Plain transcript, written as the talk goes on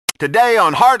Today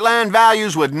on Heartland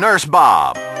Values with Nurse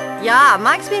Bob. Yeah,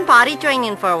 Mike's been potty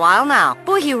training for a while now.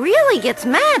 Boy, he really gets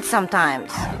mad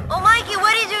sometimes. Oh, Mikey,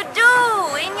 what did you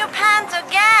do? In your pants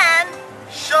again?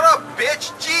 Shut up,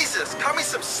 bitch! Jesus, cut me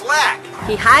some slack!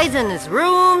 He hides in his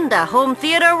room, the home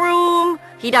theater room.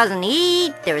 He doesn't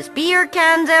eat. There's beer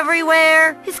cans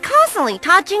everywhere. He's constantly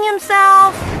touching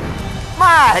himself.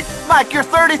 Mike, you're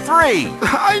 33.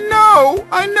 I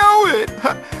know it.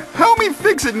 Help me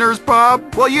fix it, Nurse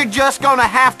Bob. Well, you're just gonna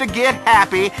have to get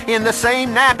happy in the same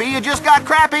nappy you just got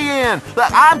crappy in.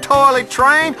 Look, I'm toilet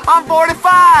trained. I'm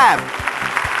 45.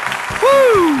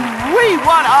 Woo-wee,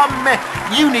 what a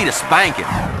mess. You need a spanking.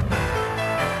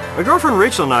 My girlfriend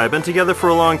Rachel and I have been together for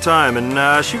a long time,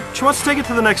 and she wants to take it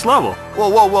to the next level.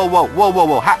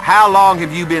 Whoa. How long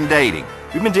have you been dating?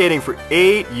 We've been dating for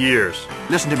 8 years.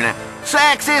 Listen to me now.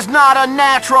 Sex is not a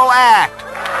natural act.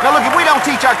 Now look, if we don't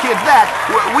teach our kids that,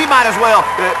 we might as well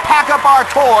pack up our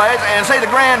toys and say the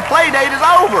grand play date is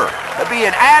over. Be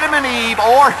it Adam and Eve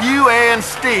or Hugh and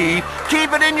Steve,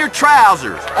 keep it in your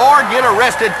trousers or get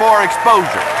arrested for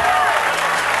exposure.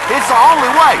 It's the only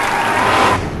way.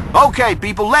 Okay,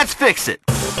 people, let's fix it.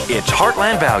 It's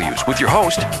Heartland Values with your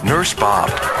host, Nurse Bob.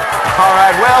 All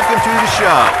right, welcome to the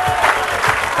show.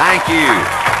 Thank you.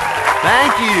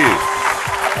 Thank you.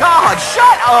 God,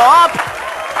 shut up!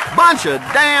 Bunch of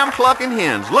damn clucking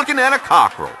hens looking at a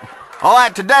cockerel. All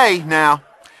right, today, now,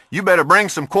 you better bring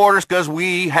some quarters because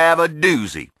we have a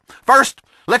doozy. First,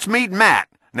 let's meet Matt.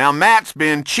 Now, Matt's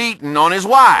been cheating on his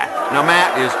wife. Now,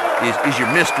 Matt, is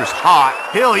your mistress hot?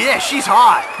 Hell yeah, she's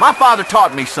hot! My father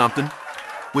taught me something.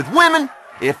 With women,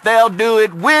 if they'll do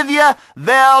it with you,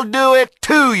 they'll do it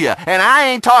to you. And I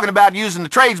ain't talking about using the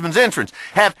tradesman's entrance.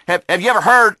 Have you ever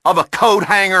heard of a coat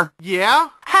hanger? Yeah?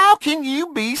 How can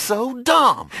you be so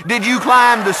dumb? Did you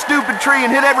climb the stupid tree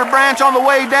and hit every branch on the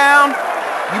way down?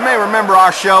 You may remember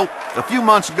our show a few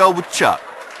months ago with Chuck.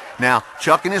 Now,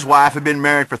 Chuck and his wife have been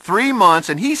married for 3 months,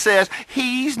 and he says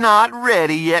he's not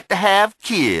ready yet to have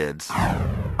kids.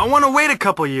 I want to wait a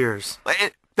couple years.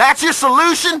 That's your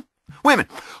solution? Women,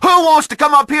 who wants to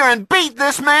come up here and beat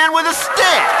this man with a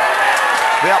stick?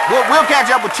 Well, we'll catch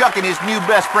up with Chuck and his new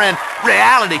best friend,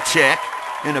 Reality Check,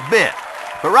 in a bit.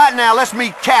 But right now, let's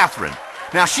meet Catherine.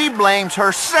 Now, she blames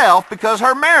herself because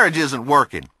her marriage isn't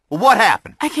working. Well, what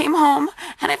happened? I came home,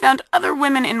 and I found other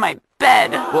women in my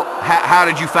bed. Well, how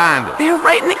did you find them? They were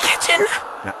right in the kitchen.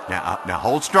 Now,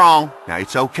 hold strong. Now,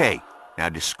 it's okay. Now,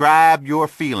 describe your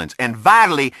feelings, and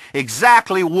vitally,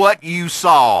 exactly what you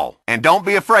saw. And don't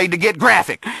be afraid to get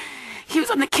graphic. He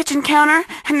was on the kitchen counter,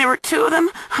 and there were 2 of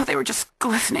them. Oh, they were just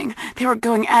glistening. They were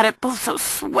going at it, both so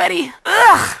sweaty.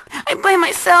 Ugh! I blame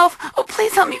myself. Oh,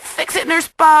 please help me fix it, Nurse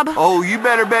Bob. Oh, you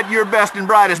better bet your best and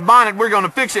brightest bonnet we're going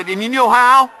to fix it. And you know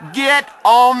how? Get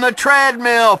on the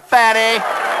treadmill, fatty.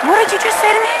 What did you just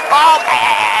say to me? Oh,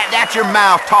 that's your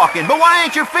mouth talking. But why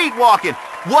ain't your feet walking?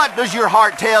 What does your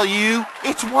heart tell you?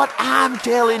 It's what I'm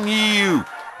telling you.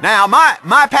 Now,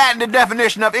 my patented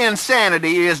definition of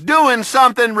insanity is doing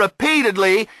something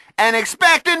repeatedly and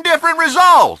expecting different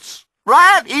results.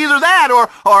 Right? Either that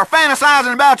or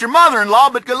fantasizing about your mother-in-law,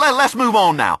 but let's move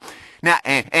on now. Now,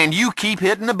 and you keep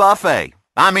hitting the buffet.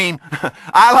 I mean,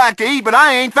 I like to eat, but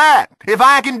I ain't fat. If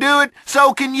I can do it,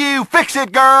 so can you. Fix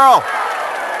it, girl.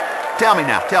 Tell me,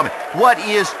 what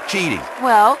is cheating?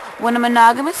 Well, when a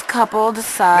monogamous couple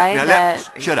decide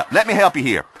that... Shut up. Let me help you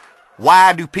here.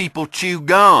 Why do people chew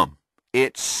gum?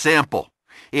 It's simple.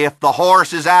 If the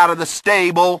horse is out of the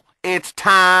stable, it's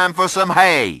time for some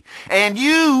hay. And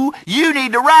you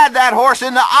need to ride that horse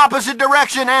in the opposite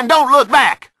direction and don't look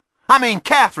back. I mean,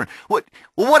 Catherine, what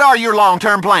are your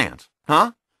long-term plans?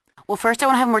 Huh? Well, first I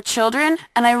want to have more children,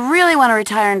 and I really want to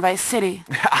retire in Vice City.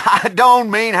 I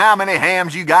don't mean how many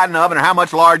hams you got in the oven or how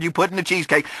much lard you put in the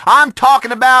cheesecake. I'm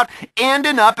talking about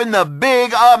ending up in the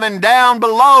big oven down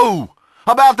below.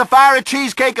 About the fiery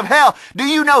cheesecake of hell. Do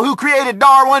you know who created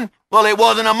Darwin? Well, it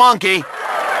wasn't a monkey.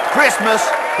 Christmas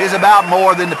is about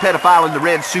more than the pedophile in the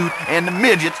red suit and the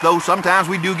midgets, though sometimes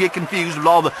we do get confused with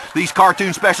all these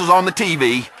cartoon specials on the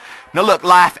TV. Now look,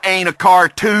 life ain't a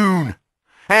cartoon.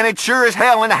 And it sure as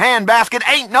hell in a handbasket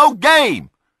ain't no game.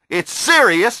 It's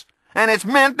serious, and it's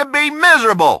meant to be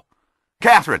miserable.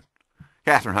 Catherine,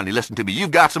 honey, listen to me.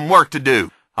 You've got some work to do.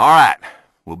 All right.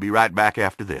 We'll be right back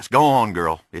after this. Go on,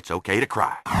 girl. It's okay to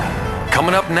cry.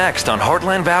 Coming up next on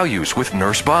Heartland Values with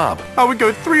Nurse Bob. I would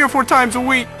go 3 or 4 times a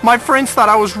week. My friends thought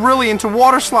I was really into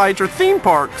water slides or theme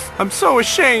parks. I'm so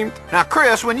ashamed. Now,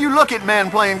 Chris, when you look at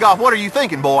men playing golf, what are you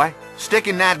thinking, boy?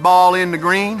 Sticking that ball in the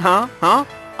green, huh?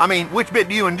 I mean, which bit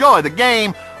do you enjoy, the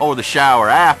game or the shower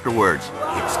afterwards?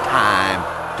 It's time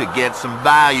to get some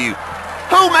value.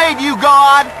 Who made you,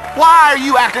 God? Why are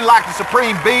you acting like the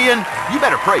supreme being? You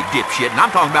better pray, dipshit, and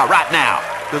I'm talking about right now.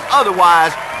 Because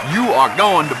otherwise, you are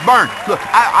going to burn. Look,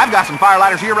 I've got some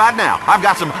firelighters here right now. I've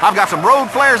got some road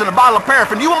flares and a bottle of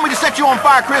paraffin. You want me to set you on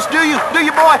fire, Chris? Do you? Do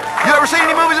you, boy? You ever seen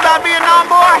any movies about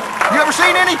Vietnam, boy? You ever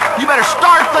seen any? You better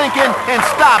start thinking and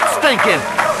stop stinking.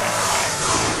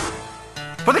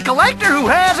 For the collector who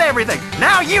has everything,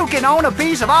 now you can own a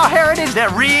piece of our heritage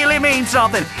that really means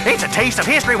something. It's a taste of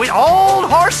history with Old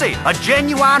Horsey, a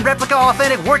genuine replica,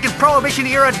 authentic, working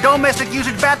Prohibition-era domestic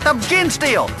usage bathtub gin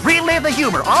still. Relive the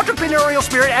humor, entrepreneurial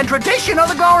spirit, and tradition of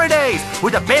the glory days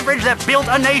with a beverage that built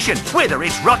a nation. Whether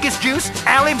it's Ruckus Juice,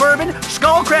 Alley Bourbon,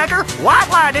 Skullcracker, White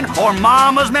Lightning, or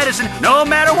Mama's Medicine, no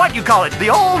matter what you call it,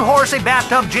 the Old Horsey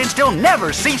bathtub gin still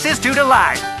never ceases to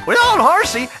delight. With Old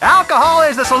Horsey, alcohol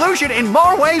is the solution in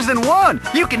more ways than one.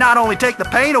 You can not only take the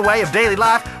pain away of daily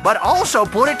life, but also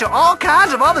put it to all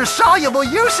kinds of other soluble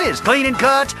uses. Cleaning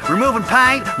cuts, removing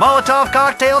paint, Molotov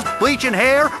cocktails, bleaching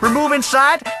hair, removing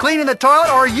sight, cleaning the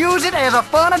toilet, or use it as a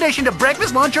fun addition to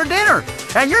breakfast, lunch, or dinner.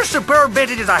 And your superb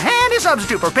vintage is a handy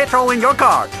substitute for petrol in your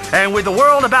car. And with the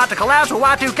world about to collapse with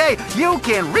Y2K, you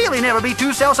can really never be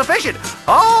too self-sufficient.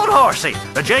 Old Horsey,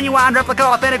 the genuine replica,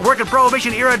 authentic, working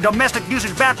Prohibition-era domestic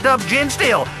usage bathtub gin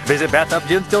still. Visit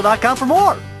bathtubginstill.com for more.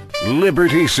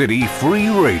 Liberty City Free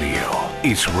Radio.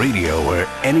 It's radio where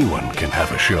anyone can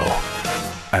have a show.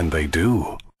 And they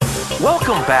do.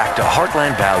 Welcome back to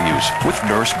Heartland Values with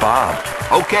Nurse Bob.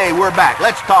 Okay, we're back.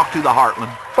 Let's talk to the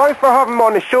Heartland. Thanks for having me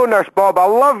on the show, Nurse Bob. I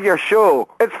love your show.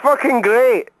 It's fucking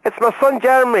great. It's my son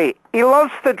Jeremy. He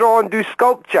loves to draw and do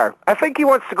sculpture. I think he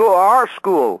wants to go to art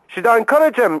school. Should I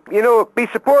encourage him? You know, be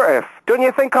supportive. Don't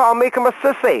you think I'll make him a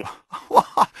sissy?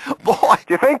 Boy.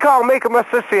 Do you think I'll make him a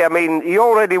sissy? I mean, he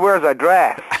already wears a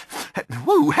dress.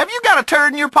 Woo, have you got a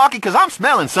turd in your pocket? Because I'm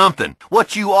smelling something.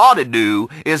 What you ought to do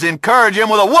is encourage him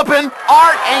with a whooping.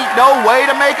 Art ain't no way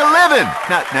to make a living.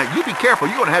 Now, you be careful.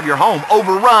 You're going to have your home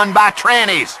overrun by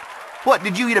trannies. What,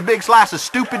 did you eat a big slice of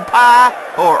stupid pie?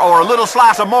 Or a little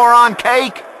slice of moron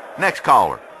cake? Next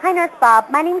caller. Hi, Nurse Bob.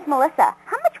 My name's Melissa.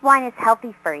 How much wine is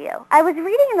healthy for you? I was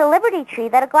reading in the Liberty Tree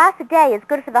that a glass a day is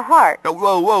good for the heart.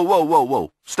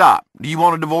 Whoa. Stop. Do you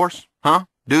want a divorce? Huh?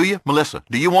 Do you? Melissa,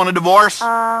 do you want a divorce?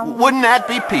 Wouldn't that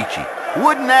be peachy?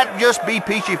 Wouldn't that just be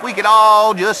peachy if we could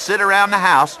all just sit around the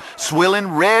house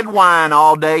swilling red wine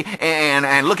all day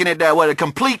and looking at what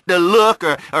Complete the Look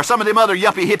or some of them other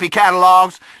yuppie hippie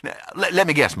catalogs? Let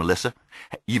me guess, Melissa.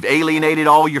 You've alienated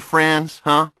all your friends,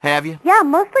 huh? Have you? Yeah,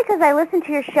 mostly because I listen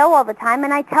to your show all the time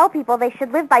and I tell people they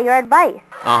should live by your advice.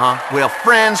 Well,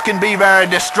 friends can be very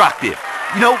destructive.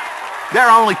 You know, there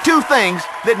are only two things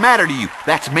that matter to you.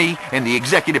 That's me and the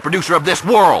executive producer of this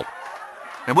world.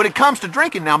 And when it comes to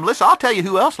drinking now, Melissa, I'll tell you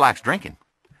who else likes drinking.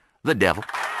 The devil.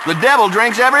 The devil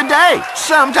drinks every day,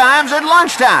 sometimes at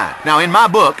lunchtime. Now, in my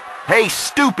book, Hey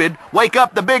Stupid, Wake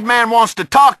Up, the Big Man Wants to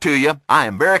Talk to You, I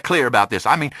am very clear about this.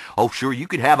 I mean, sure, you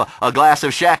could have a glass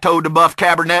of Chateau de Buff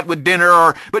Cabernet with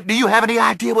dinner, but do you have any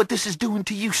idea what this is doing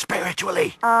to you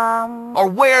spiritually? Or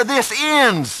where this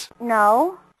ends?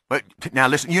 No. But now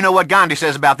listen, you know what Gandhi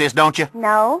says about this, don't you?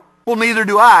 No. Well, neither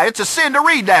do I. It's a sin to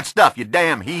read that stuff, you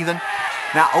damn heathen.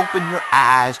 Now open your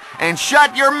eyes and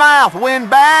shut your mouth,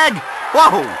 windbag.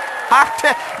 Whoa.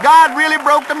 God really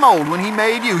broke the mold when he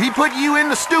made you. He put you in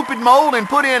the stupid mold and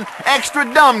put in extra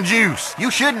dumb juice.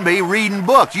 You shouldn't be reading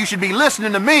books. You should be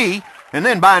listening to me and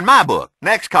then buying my book.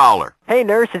 Next caller. Hey,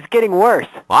 nurse, it's getting worse.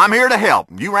 Well, I'm here to help.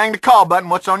 You rang the call button.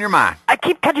 What's on your mind? I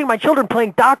keep catching my children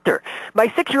playing doctor. My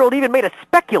 6-year-old even made a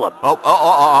speculum.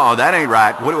 Oh, that ain't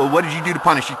right. What did you do to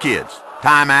punish your kids?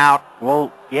 Time out?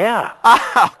 Well, yeah.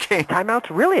 Okay.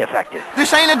 Timeout's really effective.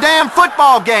 This ain't a damn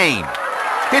football game.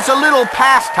 It's a little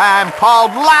pastime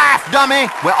called life, dummy.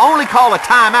 We'll only call a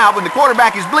timeout when the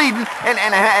quarterback is bleeding and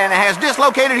has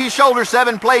dislocated his shoulder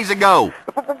 7 plays ago.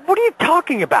 What are you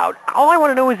talking about? All I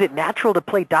want to know is it natural to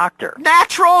play doctor?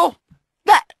 Natural?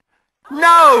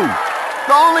 No!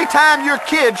 The only time your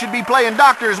kid should be playing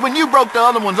doctor is when you broke the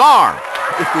other one's arm.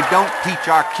 If we don't teach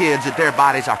our kids that their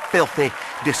bodies are filthy,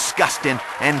 disgusting,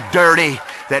 and dirty,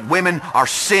 that women are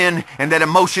sin, and that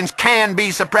emotions can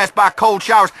be suppressed by cold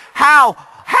showers, how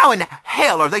in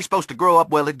hell are they supposed to grow up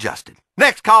well-adjusted?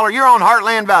 Next caller, you're on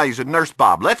Heartland Values with Nurse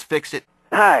Bob. Let's fix it.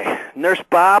 Hi, Nurse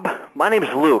Bob. My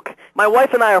name's Luke. My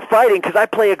wife and I are fighting because I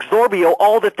play Exorbio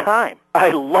all the time. I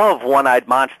love One-Eyed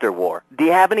Monster War. Do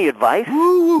you have any advice?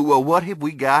 Ooh, well, what have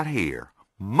we got here?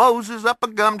 Moses up a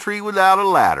gum tree without a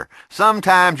ladder.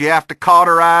 Sometimes you have to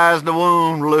cauterize the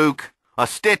wound, Luke. A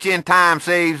stitch in time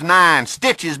saves 9,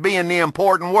 stitches being the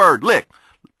important word. Luke,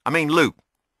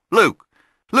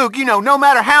 you know, no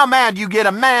matter how mad you get,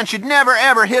 a man should never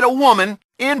ever hit a woman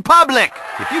in public.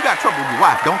 If you got trouble with your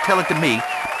wife, don't tell it to me.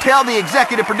 Tell the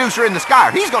executive producer in the sky,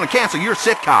 or he's going to cancel your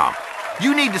sitcom.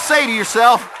 You need to say to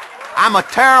yourself, I'm a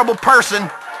terrible person,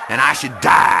 and I should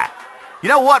die. You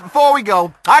know what? Before we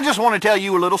go, I just want to tell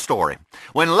you a little story.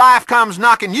 When life comes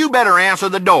knocking, you better answer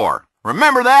the door.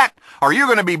 Remember that, or you're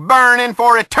going to be burning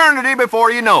for eternity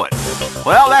before you know it.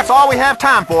 Well, that's all we have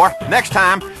time for. Next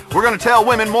time, we're going to tell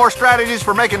women more strategies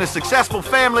for making a successful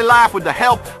family life with the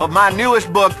help of my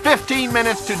newest book, 15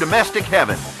 Minutes to Domestic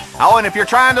Heaven. Oh, and if you're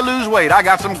trying to lose weight, I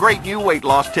got some great new weight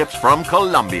loss tips from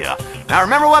Colombia. Now,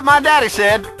 remember what my daddy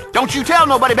said. Don't you tell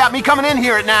nobody about me coming in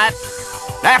here at night.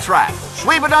 That's right.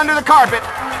 Sweep it under the carpet.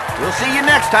 We'll see you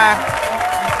next time.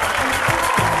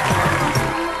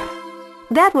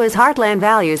 That was Heartland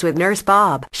Values with Nurse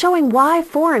Bob, showing why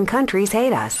foreign countries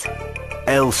hate us.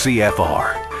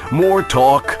 LCFR. More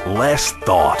talk, less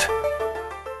thought.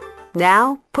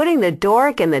 Now, putting the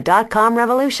dork in the .com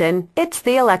revolution, it's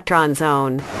the Electron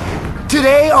Zone.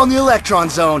 Today on the Electron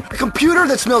Zone, a computer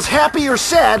that smells happy or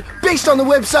sad based on the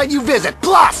website you visit.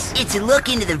 Plus, it's a look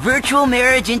into the virtual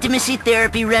marriage intimacy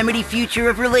therapy remedy future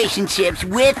of relationships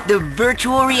with the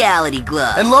virtual reality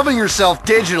glove. And loving yourself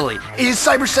digitally. Is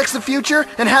cybersex the future?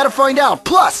 And how to find out.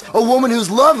 Plus, a woman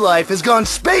whose love life has gone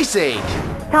space age.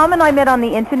 Tom and I met on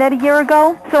the internet a year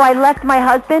ago, so I left my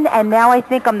husband, and now I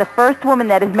think I'm the first woman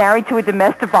that is married to a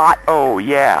domestic bot. Oh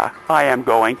yeah, I am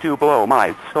going to blow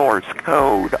my source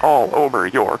code all over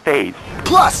your face.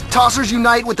 Plus, tossers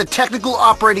unite with the Technical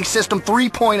Operating System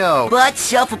 3.0. But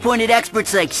self-appointed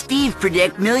experts like Steve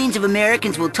predict millions of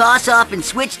Americans will toss off and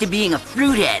switch to being a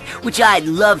fruithead, which I'd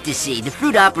love to see. The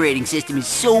fruit operating system is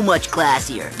so much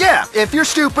classier. Yeah, if you're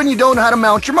stupid and you don't know how to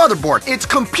mount your motherboard. It's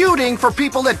computing for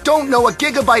people that don't know a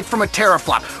gigabyte from a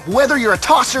teraflop. Whether you're a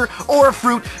tosser or a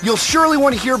fruit, you'll surely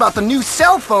want to hear about the new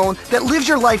cell phone that lives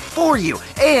your life for you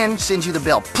and sends you the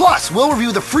bill. Plus, we'll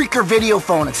review the Freaker video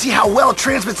phone and see how well it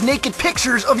transmits naked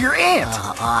pictures of your aunt.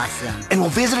 Oh, awesome. And we'll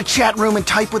visit a chat room and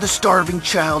type with a starving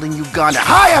child in Uganda.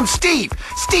 Hi, I'm Steve.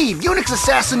 Steve, Unix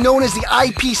assassin known as the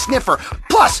IP sniffer.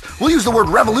 Plus, we'll use the word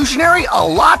revolutionary a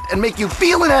lot and make you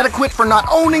feel inadequate for not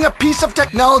owning a piece of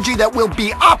technology that will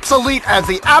be obsolete as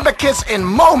the abacus in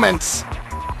moments.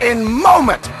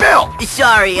 Bill!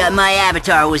 Sorry, my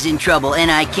avatar was in trouble, and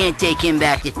I can't take him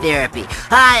back to therapy.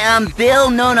 Hi, I'm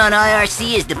Bill, known on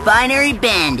IRC as the Binary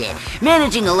Bandit.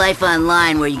 Managing a life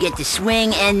online where you get to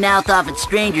swing and mouth off at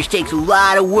strangers takes a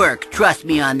lot of work. Trust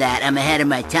me on that, I'm ahead of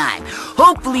my time.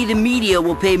 Hopefully the media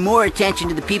will pay more attention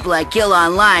to the people I kill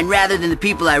online rather than the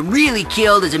people I really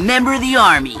killed as a member of the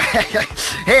Army.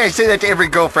 Hey, I say that to every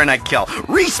girlfriend I kill.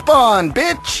 Respawn,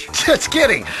 bitch! Just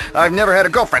kidding. I've never had a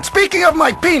girlfriend. Speaking of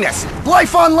my penis,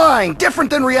 life online, different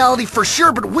than reality for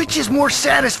sure, but which is more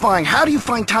satisfying? How do you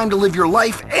find time to live your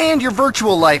life and your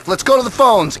virtual life? Let's go to the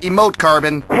phones. Emote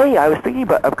Carbon. Hey, I was thinking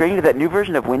about upgrading to that new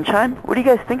version of Wind Chime. What do you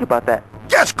guys think about that?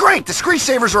 Yeah, it's great. The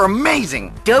screensavers are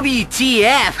amazing.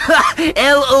 WTF?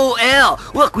 LOL.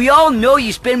 Look, we all know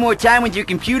you spend more time with your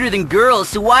computer than girls,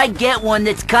 so why get one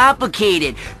that's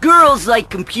complicated? Girls like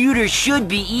computers should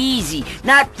be easy,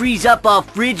 not freeze up all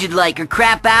frigid like or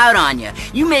crap out on you.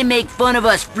 You may make fun of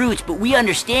us fruits, but we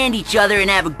understand each other and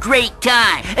have a great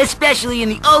time, especially in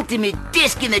the ultimate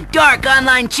disc-in-the-dark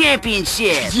online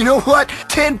championship. You know what?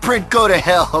 10 print go to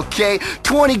hell, okay?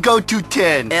 20 go to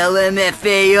 10.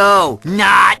 LMFAO.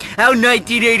 Not. How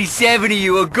 1987 are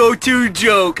you? A go-to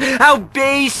joke. How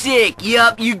basic.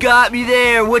 Yup, you got me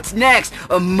there. What's next?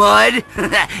 A mud?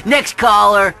 Next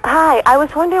caller. Hi, I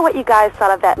was wondering what you guys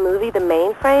thought of that movie, The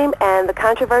Mainframe, and the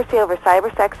controversy over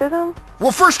cybersexism.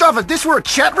 Well, first off, if this were a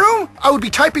chat room, I would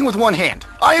be typing with one hand.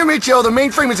 IMHO, The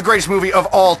Mainframe is the greatest movie of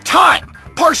all time.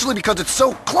 Partially because it's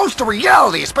so close to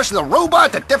reality, especially the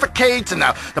robot that defecates and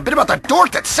the bit about the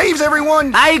dork that saves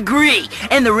everyone. I agree.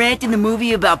 And the rant in the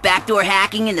movie about backdoor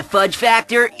hacking and the fudge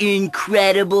factor,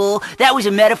 incredible. That was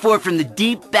a metaphor from the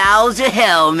deep bowels of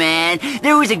hell, man.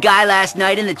 There was a guy last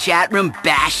night in the chat room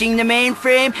bashing the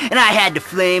mainframe, and I had to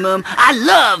flame him. I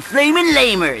love flaming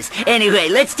lamers. Anyway,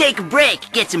 let's take a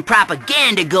break, get some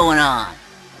propaganda going on.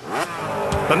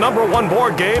 The #1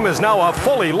 board game is now a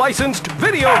fully licensed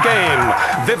video game.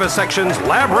 Vivisection's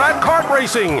Lab Rat Kart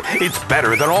Racing. It's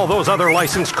better than all those other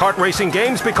licensed kart racing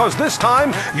games because this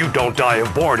time you don't die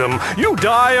of boredom, you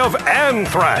die of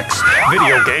anthrax.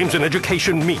 Video games and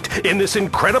education meet in this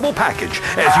incredible package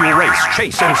as you race,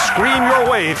 chase, and screen your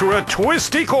way through a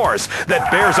twisty course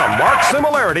that bears a marked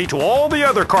similarity to all the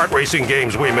other kart racing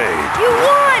games we made. You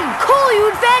won! Cool, you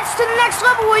advanced to the next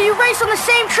level where you race on the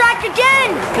same track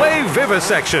again! Play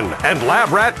Vivisection and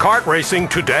Lab Rat Kart Racing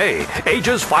today.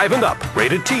 Ages 5 and up.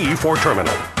 Rated T for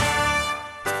terminal.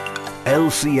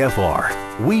 LCFR.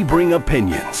 We bring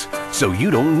opinions, so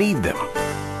you don't need them.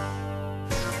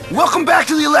 Welcome back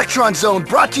to the Electron Zone,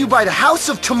 brought to you by the House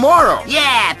of Tomorrow.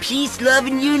 Yeah, peace, love,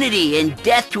 and unity, and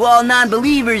death to all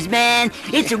non-believers, man.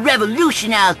 It's a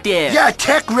revolution out there. Yeah,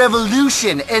 tech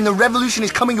revolution, and the revolution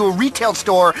is coming to a retail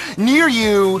store near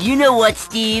you. You know what,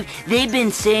 Steve? They've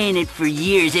been saying it for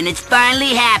years, and it's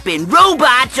finally happened.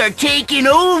 Robots are taking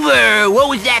over. What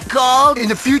was that called? In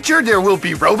the future, there will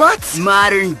be robots?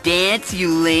 Modern dance,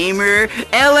 you lamer.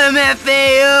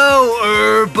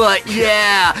 LMFAO, but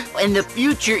yeah. And the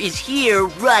future is here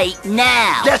right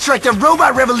now. That's right, the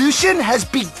robot revolution has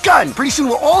begun. Pretty soon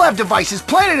we'll all have devices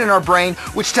planted in our brain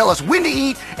which tell us when to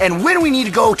eat and when we need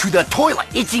to go to the toilet.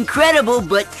 It's incredible,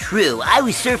 but true. I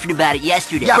was surfing about it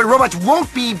yesterday. Yeah, but robots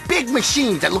won't be big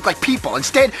machines that look like people.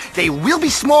 Instead, they will be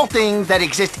small things that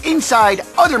exist inside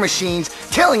other machines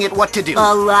telling it what to do.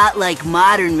 A lot like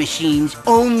modern machines,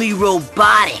 only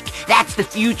robotic. That's the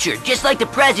future. Just like the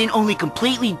present, only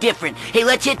completely different. Hey,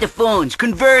 let's hit the phones.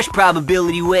 Converse,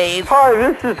 probability wave. Hi,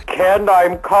 this is Ken.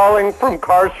 I'm calling from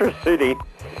Carcer City.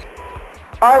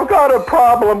 I've got a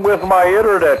problem with my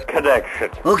internet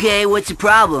connection. Okay, what's the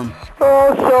problem?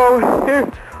 Long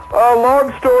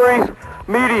story,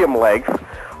 medium length.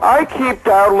 I keep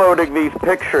downloading these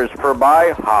pictures for my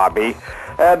hobby,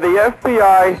 and the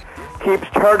FBI keeps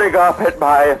turning up at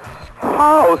my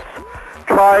house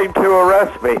trying to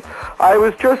arrest me. I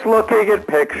was just looking at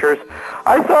pictures.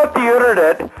 I thought the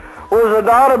internet was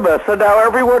anonymous, and now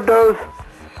everyone knows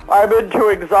I'm into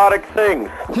exotic things.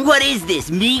 What is this,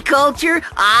 me culture?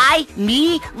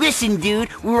 Me? Listen, dude,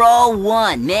 we're all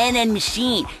one, man and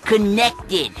machine,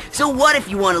 connected. So what if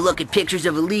you want to look at pictures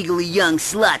of illegally young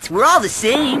sluts? We're all the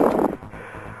same.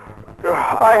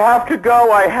 I have to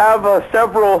go. I have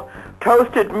several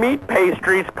toasted meat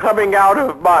pastries coming out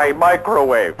of my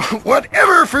microwave.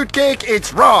 Whatever, fruitcake,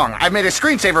 it's wrong. I made a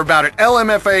screensaver about it.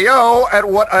 LMFAO at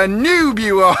what a noob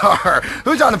you are.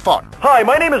 Who's on the phone? Hi,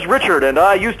 my name is Richard, and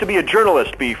I used to be a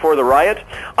journalist before the riot.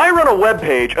 I run a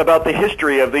webpage about the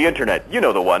history of the internet. You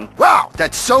know the one. Wow,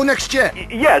 that's so next gen.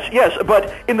 Yes,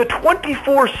 but in the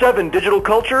 24/7 digital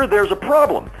culture, there's a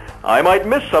problem. I might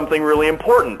miss something really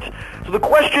important. So the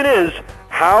question is,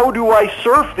 how do I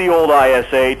surf the old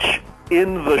ISH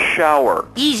in the shower?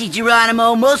 Easy,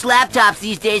 Geronimo. Most laptops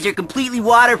these days are completely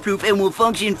waterproof and will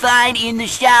function fine in the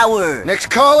shower. Next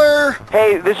caller.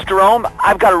 Hey, this is Jerome.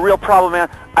 I've got a real problem, man.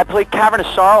 I play Cavern of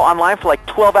Sorrow online for like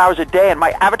 12 hours a day, and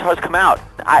my avatars come out.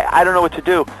 I don't know what to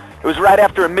do. It was right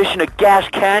after a mission to Gas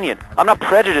Canyon. I'm not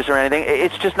prejudiced or anything.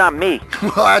 It's just not me.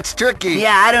 Well, that's tricky.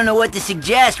 Yeah, I don't know what to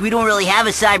suggest. We don't really have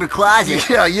a cyber closet.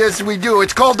 Yeah, yes we do.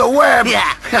 It's called the web.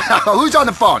 Yeah. Who's on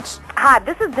the phones? Hi,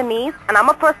 this is Denise, and I'm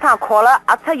a first-time caller.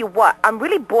 I'll tell you what, I'm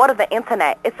really bored of the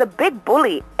internet. It's a big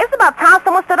bully. It's about time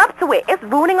someone stood up to it. It's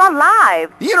ruining our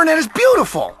lives. The internet is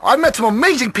beautiful. I've met some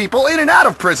amazing people in and out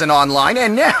of prison online,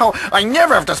 and now I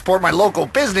never have to support my local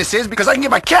businesses because I can get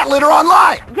my cat litter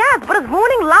online. Yes, but it's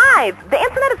ruining lives. The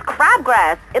internet is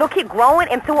crabgrass. It'll keep growing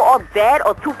until we're all dead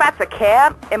or too fat to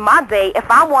care. In my day, if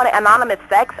I wanted anonymous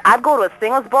sex, I'd go to a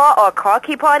singles bar or a car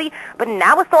key party, but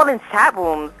now it's all in chat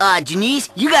rooms. Janice,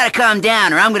 you gotta calm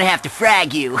down or I'm gonna have to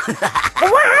frag you. But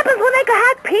what happens when they can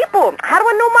hack people? How do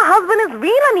I know my husband is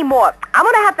real anymore? I'm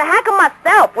gonna have to hack him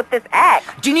myself with this act.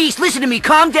 Janice, listen to me.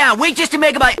 Calm down. Wait just to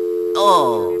make my...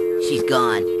 Oh, she's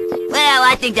gone. Well,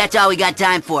 I think that's all we got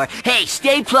time for. Hey,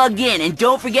 stay plugged in and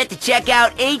don't forget to check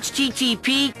out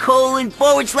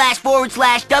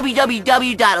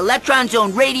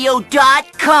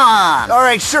http://www.electronzoneradio.com. All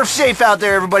right, surf safe out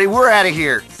there, everybody. We're out of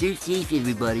here. Surf safe,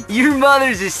 everybody. Your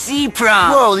mother's a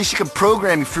C-prom. Whoa, at least you can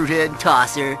program, you fruithead.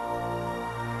 Tosser.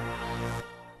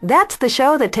 That's the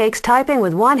show that takes typing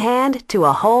with one hand to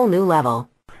a whole new level.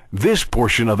 This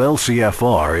portion of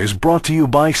LCFR is brought to you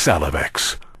by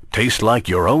Salivex. Taste like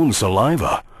your own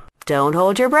saliva. Don't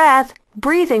hold your breath.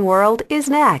 Breathing World is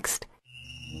next.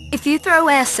 If you throw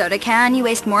away a soda can, you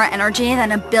waste more energy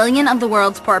than 1 billion of the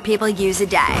world's poor people use a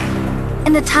day.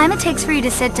 In the time it takes for you to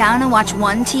sit down and watch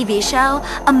one TV show,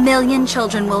 1 million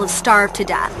children will have starved to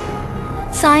death.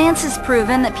 Science has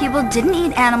proven that people didn't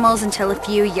eat animals until a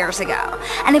few years ago.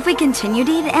 And if we continue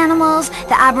to eat animals,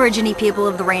 the Aborigine people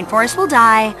of the rainforest will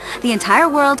die. The entire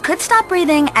world could stop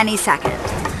breathing any second.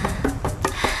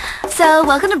 So,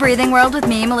 welcome to Breathing World with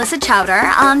me, Melissa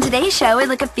Chowder. On today's show, we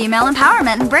look at female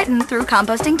empowerment in Britain through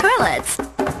composting toilets.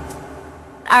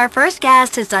 our first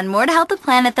guest has done more to help the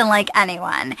planet than like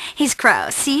anyone. He's Crow,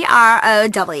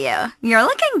 C-R-O-W. You're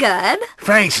looking good.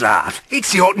 Thanks, love.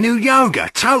 It's the hot new yoga.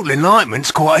 Total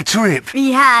enlightenment's quite a trip.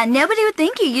 Yeah, nobody would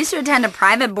think you used to attend a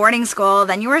private boarding school,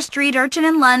 then you were a street urchin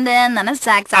in London, then a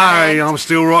sex addict. Hey, I'm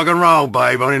still rock and roll,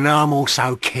 babe. I know I'm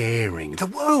also caring. The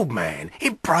world, man,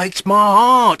 it breaks my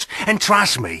heart. And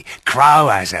trust me, Crow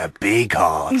has a big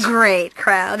heart. Great,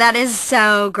 Crow. That is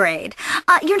so great.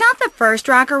 You're not the first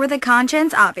rocker with a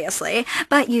conscience, obviously,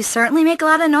 but you certainly make a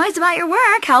lot of noise about your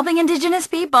work helping indigenous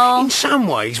people. In some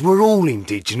ways, we're all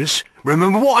indigenous.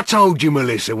 Remember what I told you,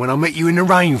 Melissa, when I met you in the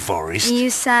rainforest? You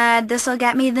said this'll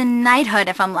get me the knighthood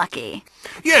if I'm lucky.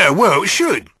 Yeah, well, it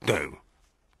should do.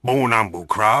 Born humble,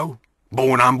 Crow.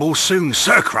 Born humble soon,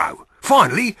 Sir Crow.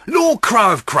 Finally, Lord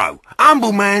Crow of Crow.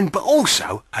 Humble man, but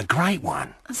also a great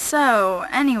one. So,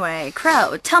 anyway,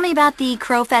 Crow, tell me about the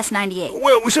Crowfest 98.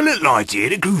 Well, it was a little idea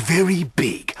that grew very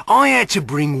big. I had to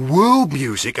bring world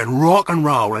music and rock and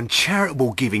roll and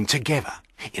charitable giving together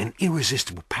in an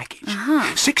irresistible package.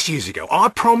 6 years ago, I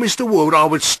promised the world I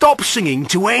would stop singing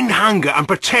to end hunger and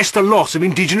protest the loss of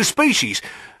indigenous species.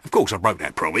 Of course, I broke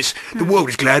that promise. The world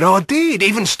is glad I did.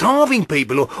 Even starving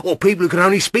people or people who can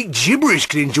only speak gibberish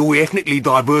can enjoy ethnically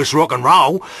diverse rock and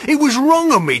roll. It was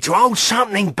wrong of me to hold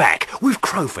something back. With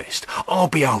Crowfest, I'll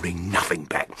be holding nothing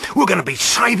back. We're going to be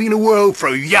saving the world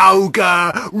through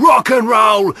yoga, rock and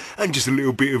roll, and just a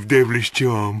little bit of devilish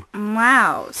charm.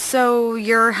 Wow, so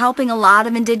you're helping a lot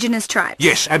of indigenous tribes?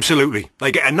 Yes, absolutely.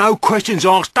 They get a no questions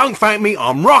asked, don't thank me,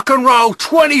 I'm rock and roll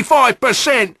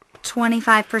 25%.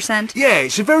 25%? Yeah,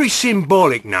 it's a very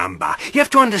symbolic number. You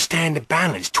have to understand the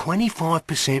balance.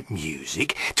 25%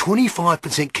 music,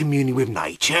 25% communion with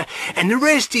nature, and the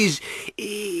rest is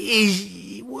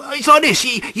it's like this.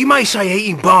 You may say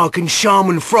eating bark and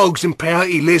shaman frogs and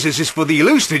peyote lizards is for the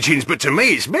hallucinogens, but to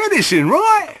me it's medicine,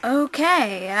 right?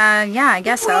 Okay, yeah, I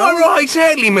guess so. Right,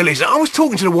 exactly, Melissa. I was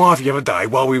talking to the wife the other day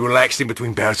while we relaxed in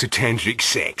between bouts of tantric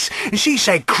sex, and she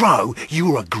said, Crow,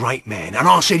 you're a great man. And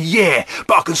I said, yeah,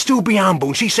 but I can still be humble.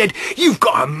 And she said, you've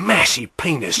got a massive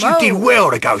penis. You did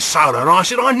well to go solo. And I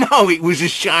said, I know, it was a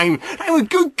shame. They were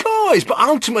good guys, but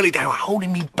ultimately they were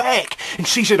holding me back. And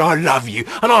she said, I love you.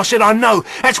 And I said, I know.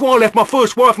 That's why I left my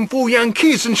first wife and 4 young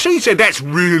kids. And she said, that's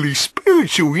really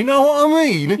spiritual, you know what I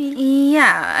mean?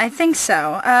 Yeah, I think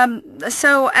so.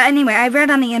 So anyway, I read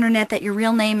on the internet that your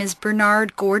real name is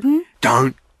Bernard Gordon.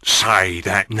 Don't say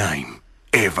that name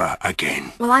ever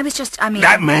again. Well, I was just,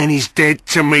 That man is dead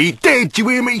to me. Dead, do you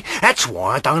hear me? That's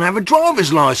why I don't have a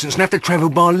driver's license and have to travel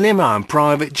by limo and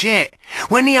private jet.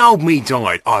 When the old me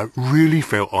died, I really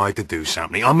felt I had to do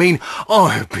something. I mean,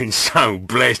 I have been so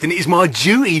blessed, and it is my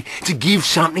duty to give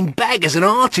something back as an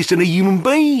artist and a human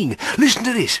being. Listen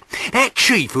to this. That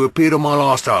chief who appeared on my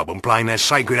last album playing that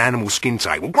sacred animal skin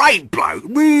table, great bloke,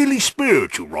 really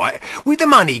spiritual, right? With the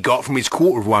money he got from his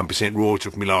 1/4% royalty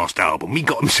from my last album, he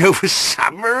got himself a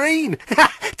submarine.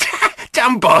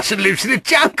 Dumb bastard lives in the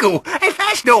jungle. If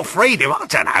that's not freedom, I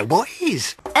don't know what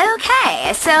is.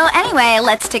 Okay, so anyway,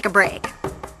 let's take a break.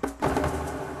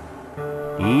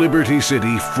 Liberty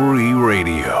City Free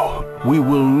Radio. We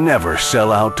will never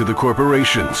sell out to the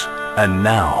corporations. And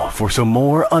now for some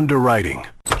more underwriting.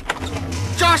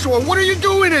 Joshua, what are you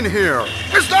doing in here?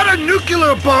 Is that a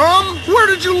nuclear bomb? Where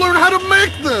did you learn how to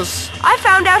make this? I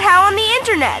found out how on the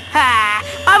internet. Ha!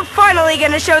 I'm finally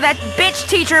gonna show that bitch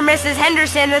teacher, Mrs.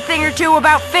 Henderson, a thing or two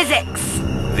about physics.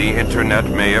 The internet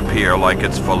may appear like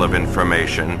it's full of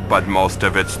information, but most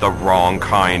of it's the wrong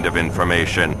kind of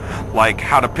information. Like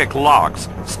how to pick locks,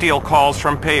 steal calls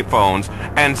from payphones,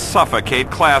 and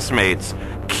suffocate classmates.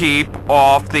 Keep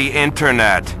off the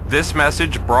internet. This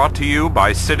message brought to you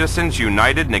by Citizens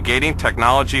United, negating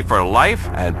technology for life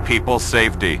and people's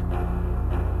safety.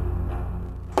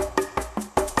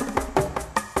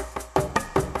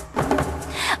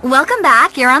 Welcome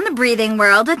back. You're on The Breathing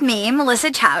World with me,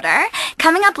 Melissa Chowder.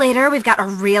 Coming up later, we've got a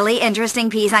really interesting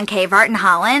piece on cave art in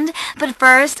Holland. But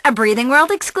first, a Breathing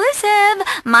World exclusive.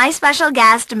 My special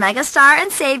guest, megastar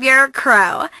and savior,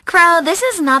 Crow. Crow, this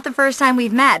is not the first time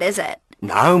we've met, is it?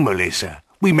 No, Melissa.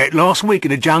 We met last week in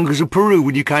the jungles of Peru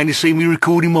when you came to see me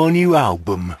recording my new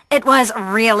album. It was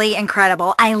really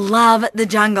incredible. I love the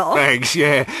jungle. Thanks,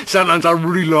 yeah. Sometimes I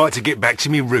really like to get back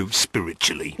to my roots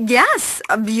spiritually. Yes,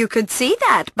 you could see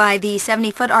that by the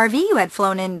 70-foot RV you had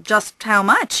flown in. Just how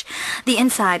much. The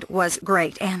inside was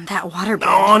great, and that water bed.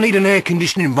 Oh, I need an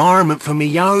air-conditioned environment for me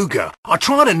yoga. I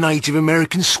tried a Native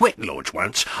American sweat lodge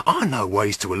once. I know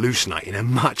ways to hallucinate in a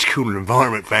much cooler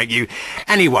environment, thank you.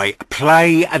 Anyway,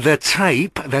 play the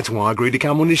tape. That's why I agreed to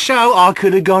come on the show. I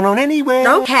could have gone on anywhere.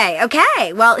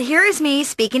 Okay. Well, here is me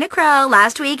speaking to Crow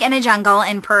last week in a jungle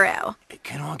in Peru.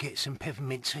 can I get some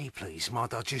peppermint tea, please? My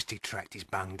digestive tract is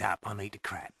bunged up. I need to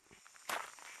crap.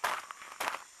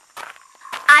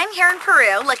 I'm here in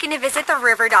Peru looking to visit the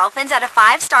river dolphins at a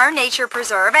 5-star nature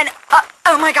preserve and,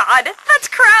 oh my god, that's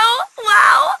Crow!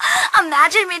 Wow!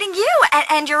 Imagine meeting you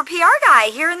and your PR guy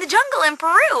here in the jungle in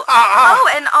Peru.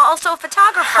 And also a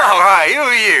photographer. Oh, hey, who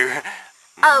are you?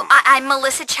 Oh, I'm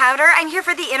Melissa Chowder. I'm here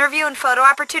for the interview and photo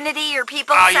opportunity your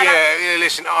people set up. Yeah,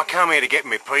 listen, I come here to get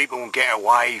my people and get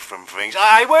away from things.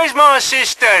 Hey, where's my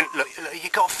assistant? Look,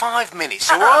 you got 5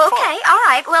 minutes, all right? Okay, all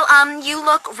right. Well, you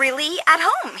look really at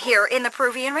home here in the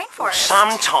Peruvian rainforest.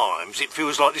 Sometimes it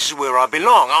feels like this is where I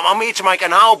belong. I'm here to make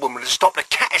an album to stop the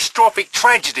catastrophic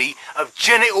tragedy of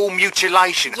genital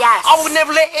mutilation. Yes. I would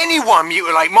never let anyone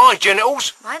mutilate my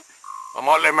genitals. What? I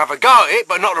might let them have a go at it,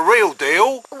 but not the real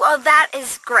deal. Well, that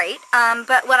is great.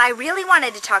 But what I really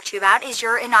wanted to talk to you about is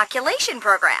your inoculation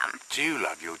program. Do you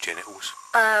love your genitals?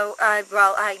 Yeah.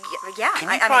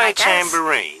 Can you play a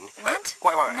tambourine? What?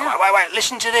 Wait,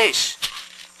 listen to this.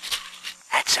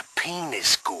 That's a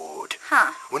penis gourd.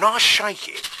 Huh. When I shake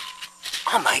it,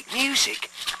 I make music.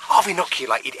 I've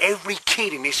inoculated every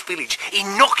kid in this village,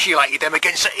 inoculated them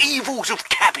against the evils of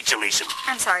capitalism.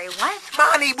 I'm sorry, what?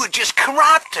 Money would just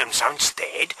corrupt them, so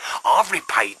instead, I've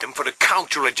repaid them for the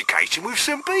cultural education with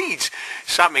some beads.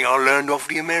 Something I learned off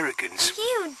the Americans.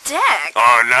 You dick.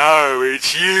 I know,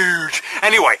 it's huge.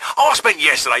 Anyway, I spent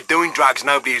yesterday doing drugs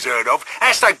nobody has heard of.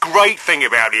 That's the great thing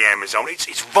about the Amazon.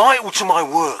 It's vital to my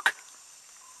work.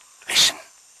 Listen.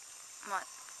 What?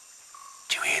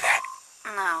 Do you hear that?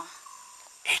 No.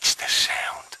 It's the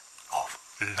sound of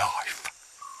life.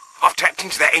 I've tapped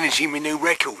into that energy in my new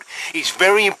record. It's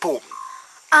very important.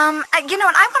 You know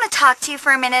what? I want to talk to you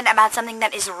for a minute about something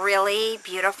that is really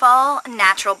beautiful,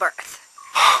 natural birth.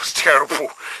 Oh, it's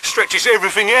terrible. Stretches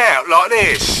everything out like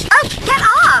this. Oh, get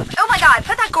off! Oh my god,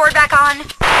 put that gourd back on.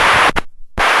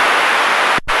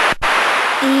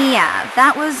 Yeah,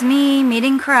 that was me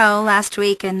meeting Crow last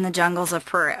week in the jungles of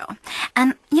Peru.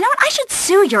 And you know what? I should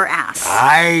sue your ass.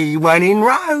 Hey, when in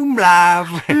Rome,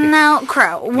 love. Now,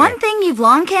 Crow, one thing you've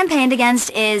long campaigned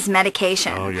against is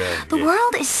medication. Oh, yeah. The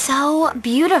world is so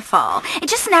beautiful. It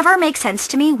just never makes sense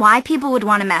to me why people would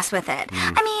want to mess with it.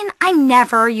 I mean, I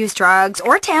never use drugs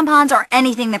or tampons or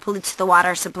anything that pollutes the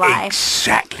water supply.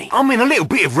 Exactly. I mean, a little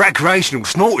bit of recreational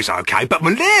snort is okay, but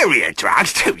malaria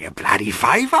drugs do you a bloody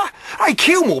favour. They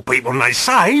kill more people than they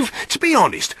save. To be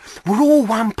honest, we're all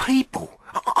one people.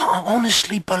 I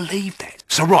honestly believe that.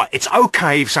 So right, it's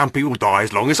okay if some people die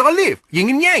as long as I live. Yin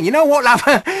and yang, you know what, love?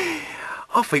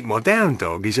 I think my down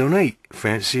dog is on 8.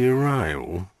 Fancy a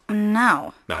rail?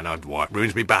 No. No, Dwight,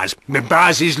 ruins me buzz. My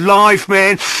buzz is life,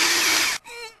 man.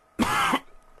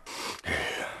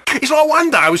 It's like one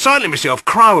day I was saying to myself,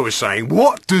 Crow was saying,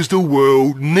 what does the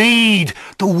world need?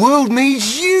 The world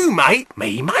needs you, mate.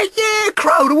 Me, mate? Yeah,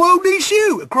 Crow, the world needs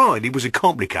you. Granted, he was a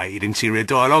complicated interior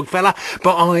dialogue fella,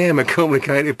 but I am a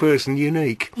complicated person,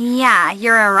 unique. Yeah,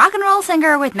 you're a rock and roll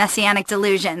singer with messianic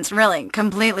delusions. Really,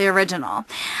 completely original.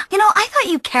 You know, I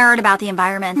thought you cared about the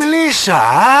environment.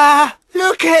 Melissa,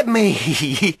 look at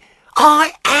me.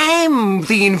 I am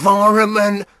the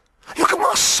environment. Look at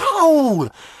my soul.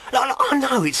 I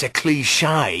know it's a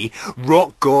cliché.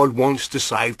 Rock God wants to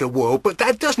save the world, but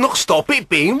that does not stop it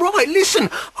being right. Listen,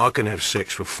 I can have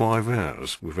sex for 5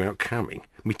 hours without coming.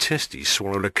 Me testes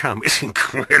swallow the cum. It's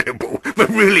incredible. But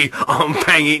really, I'm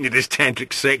banging into this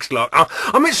tantric sex like.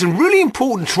 I met some really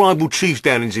important tribal chiefs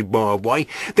down in Zimbabwe.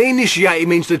 They initiated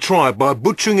me into the tribe by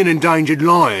butchering an endangered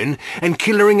lion and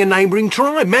killing a neighbouring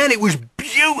tribe. Man, it was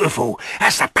beautiful.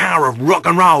 That's the power of rock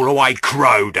and roll, the way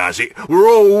Crow does it. We're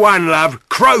all one, love.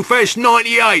 Crowfest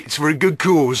 98. It's for a good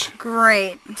cause.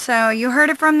 Great. So you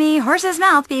heard it from the horse's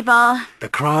mouth, people. The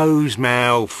crow's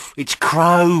mouth. It's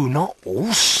Crow, not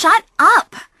horse. Shut up!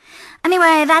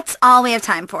 Anyway, that's all we have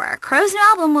time for. Crow's new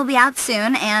album will be out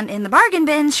soon, and in the bargain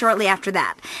bin shortly after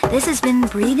that. This has been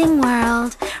Breathing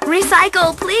World.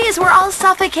 Recycle, please! We're all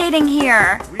suffocating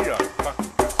here. We are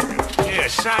fucking... Yeah,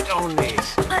 sat on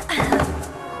this.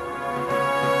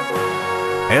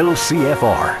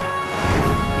 LCFR.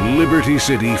 Liberty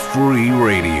City Free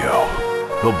Radio.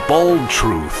 The bold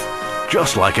truth.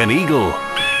 Just like an eagle.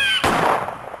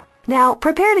 Now,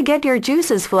 prepare to get your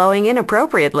juices flowing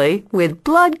inappropriately with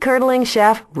blood-curdling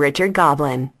chef Richard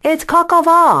Goblin. It's Coq au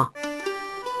vin.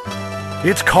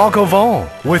 It's Coq au vin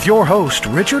with your host,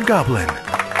 Richard Goblin.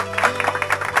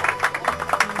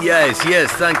 Yes,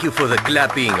 thank you for the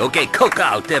clapping. Okay, cook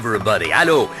out, everybody.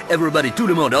 Hello, everybody, tout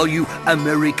le monde, all you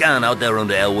American out there on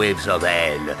the airwaves of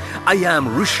hell. I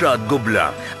am Richard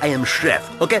Gobelin. I am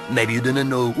chef, okay? Maybe you didn't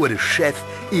know what a chef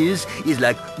is. Is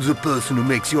like the person who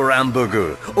makes your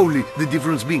hamburger. Only the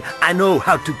difference being, I know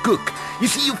how to cook. You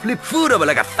see, you flip food over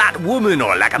like a fat woman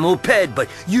or like a moped, but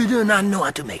you do not know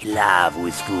how to make love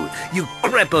with food. You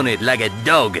crap on it like a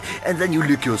dog, and then you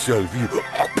lick yourself.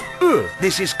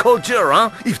 This is culture,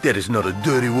 huh? If there is not a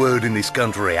dirty word in this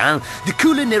country, huh? The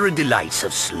culinary delights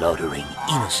of slaughtering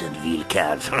innocent veal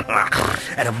calves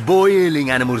and of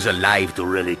boiling animals alive to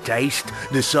really taste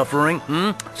the suffering,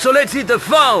 So let's hit the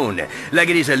phone, like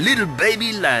it is a little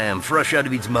baby lamb fresh out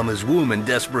of its mama's womb and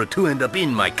desperate to end up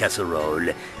in my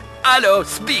casserole. Hello,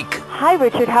 speak. Hi,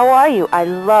 Richard. How are you? I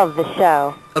love the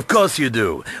show. Of course you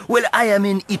do. Well, I am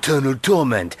in eternal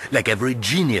torment, like every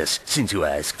genius, since you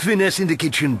ask. Finesse in the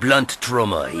kitchen, blunt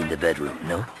trauma in the bedroom,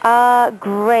 no?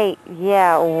 Great.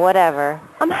 Yeah, whatever.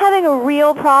 I'm having a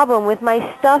real problem with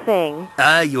my stuffing.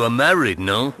 You are married,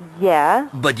 no? Yeah?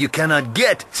 But you cannot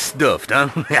get stuffed, huh?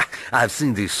 I've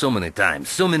seen this so many times.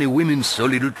 So many women, so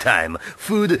little time.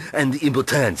 Food and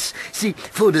impotence. See,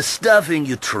 for the stuffing,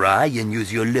 you try and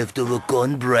use your leftover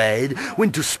cornbread.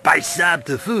 When to spice up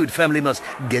the food, family must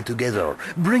get together.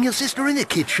 Bring your sister in the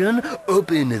kitchen.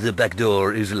 Open the back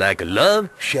door is like love,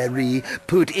 Sherry.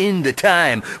 Put in the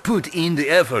time. Put in the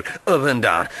effort. Oven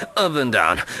down. Oven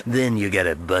down. Then you get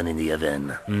a bun in the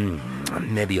oven.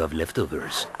 Maybe you have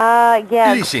leftovers.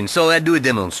 Yeah. Listen, so I do a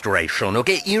demonstration,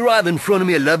 okay? Here I have in front of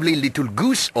me a lovely little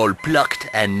goose, all plucked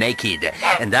and naked.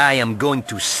 And I am going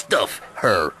to stuff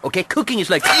her, okay? Cooking is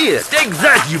like, here, take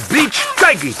that, you bitch!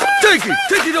 Take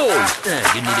it all!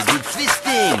 You need a good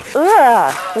fisting.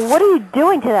 Ugh, what are you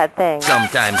doing to that thing?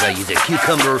 Sometimes I use a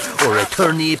cucumber or a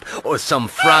turnip or some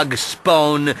frog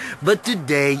spawn, but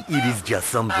today it is just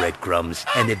some breadcrumbs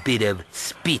and a bit of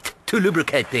spit to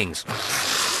lubricate things.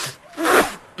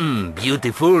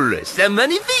 Beautiful. C'est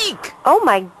magnifique. Oh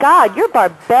my God, you're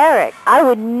barbaric. I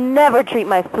would never treat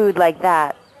my food like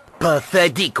that.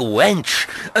 Pathetic wench.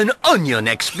 An onion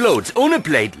explodes on a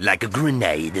plate like a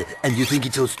grenade, and you think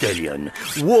it's Australian.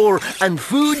 War and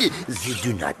food, they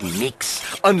do not mix,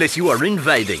 unless you are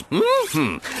invading.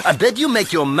 I bet you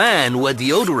make your man wear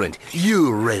deodorant.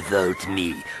 You revolt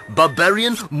me.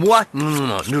 Barbarian? Moi?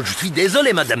 No, je suis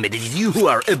désolé, madame, mais it is you who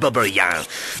are a barbarian.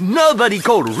 Nobody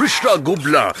called Richard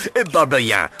Gobelin a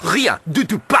barbarian. Rien du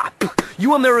tout, pas.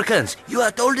 You Americans, you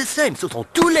are all the same, ce sont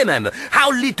tous les mêmes.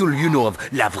 How little you know of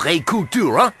la vraie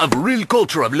culture, huh? Of real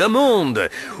culture of le monde.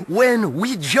 When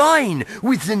we join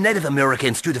with the Native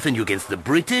Americans to defend you against the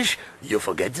British, you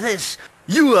forget this.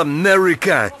 You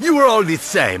American, you are all the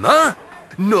same, huh?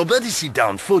 Nobody sit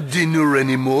down for dinner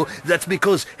anymore. That's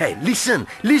because, hey, listen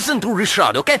to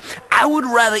Richard, okay? I would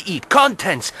rather eat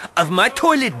contents of my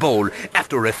toilet bowl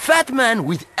after a fat man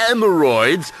with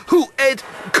hemorrhoids who ate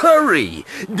curry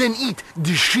than eat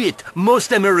the shit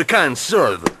most Americans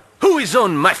serve. Who is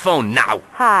on my phone now?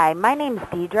 Hi, my name's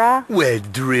Deidre. Well,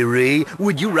 Dreary,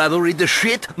 would you rather eat the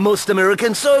shit most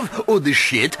Americans serve or the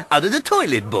shit out of the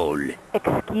toilet bowl?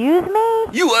 Excuse me?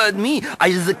 You heard me. I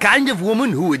is the kind of woman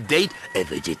who would date a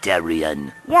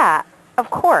vegetarian. Yeah,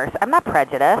 of course. I'm not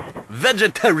prejudiced.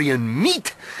 Vegetarian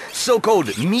meat?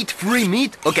 So-called meat-free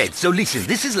meat? Okay, so listen,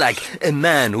 this is like a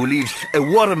man who leaves a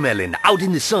watermelon out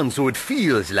in the sun so it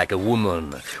feels like a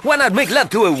woman. Why not make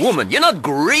love to a woman? You're not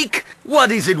Greek?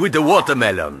 What is it with the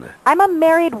watermelon? I'm a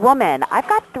married woman. I've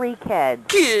got 3 kids.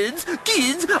 Kids?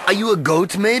 Kids? Are you a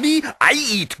goat, maybe? I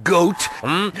eat goat.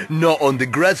 Not on the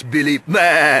grass, Billy.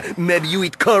 Maybe you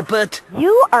eat carpet?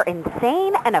 You are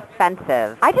insane and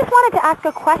offensive. I just wanted to ask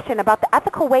a question about the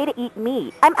ethical way to eat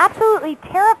meat. I'm absolutely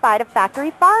terrified of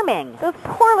factory farming. Those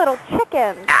poor little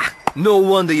chickens. No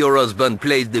wonder your husband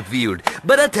plays the field.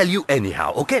 But I tell you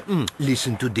anyhow, okay?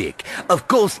 Listen to Dick. Of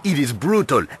course it is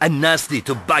brutal and nasty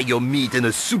to buy your meat in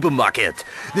a supermarket.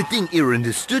 The thing here in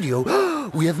the studio,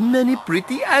 we have many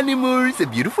pretty animals. A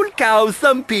beautiful cow,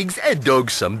 some pigs, a dog,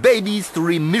 some babies,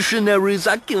 3 missionaries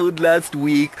I killed last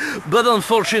week. But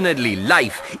unfortunately,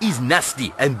 life is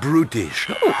nasty and brutish.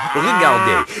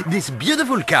 Regardez, this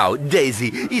beautiful cow,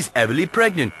 Daisy, is heavily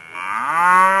pregnant.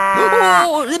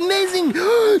 Oh, amazing!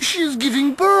 She's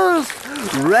giving birth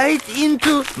right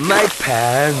into my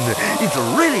pan. It's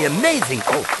really amazing.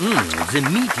 The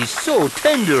meat is so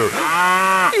tender.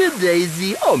 Dear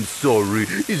Daisy, I'm sorry.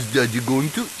 Is Daddy going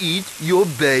to eat your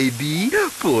baby?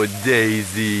 Poor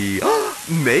Daisy.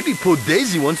 Maybe poor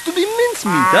Daisy wants to be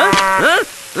mincemeat, huh?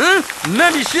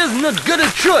 Maybe she's not got a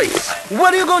choice.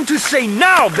 What are you going to say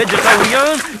now,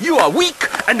 vegetarian? You are weak.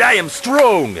 And I am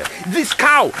strong. This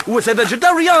cow was a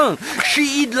vegetarian.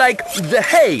 She eat like the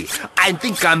hay. I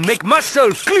think I make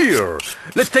myself clear.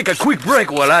 Let's take a quick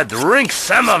break while I drink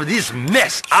some of this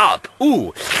mess up.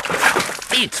 Ooh,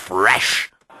 it's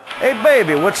fresh. Hey,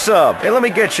 baby, what's up? Hey, let me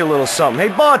get you a little something.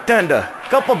 Hey, bartender,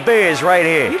 couple beers right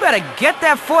here. You better get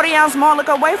that 40-ounce malt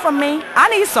liquor away from me. I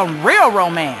need some real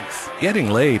romance.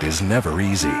 Getting laid is never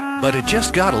easy, but it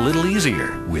just got a little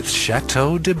easier with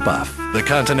Chateau de Buff, the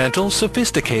continental,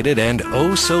 sophisticated, and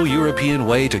oh-so-European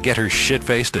way to get her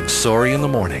shit-faced and sorry in the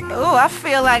morning. Ooh, I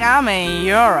feel like I'm in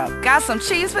Europe. Got some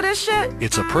cheese for this shit?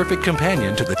 It's a perfect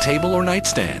companion to the table or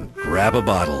nightstand. Grab a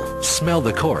bottle, smell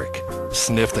the cork,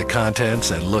 sniff the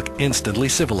contents, and look instantly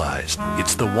civilized.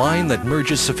 It's the wine that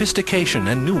merges sophistication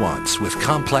and nuance with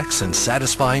complex and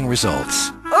satisfying results.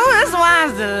 Ooh, this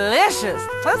wine's delicious.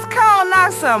 Let's call and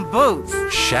knock some boots.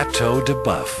 Chateau de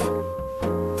Buff.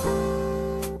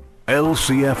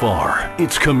 LCFR,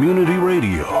 it's community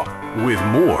radio with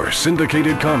more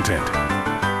syndicated content.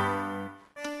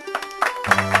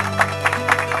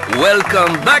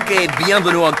 Welcome back et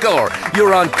bienvenue encore.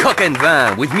 You're on Coq and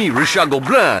Vin with me, Richard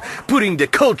Gobelin, putting the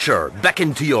culture back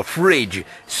into your fridge.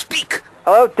 Speak.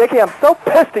 Hello, Dickie, I'm so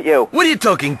pissed at you. What are you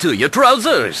talking to? Your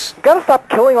trousers? You gotta stop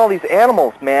killing all these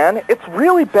animals, man. It's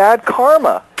really bad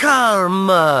karma.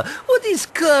 Karma? What is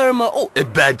karma? Oh, a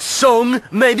bad song,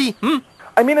 maybe?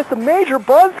 I mean, it's a major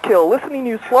buzzkill listening to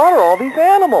you slaughter all these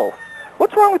animals.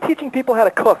 What's wrong with teaching people how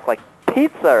to cook, like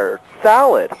pizza or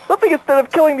salad? Something instead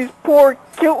of killing these poor,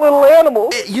 cute little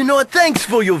animals. You know, thanks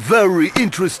for your very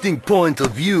interesting point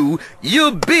of view,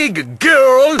 you big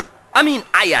girl. I mean,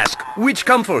 I ask, which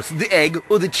come first, the egg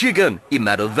or the chicken? It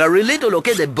matters very little,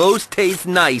 okay? They both taste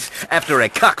nice after a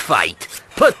cockfight.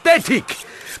 Pathetic!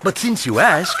 But since you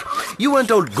ask, you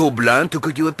want old Gobelin to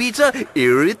cook you a pizza?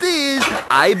 Here it is.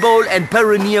 Eyeball and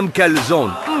perineum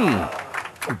calzone.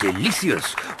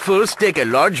 Delicious. First take a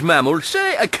large mammal,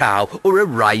 say a cow or a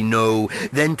rhino.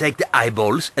 Then take the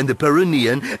eyeballs and the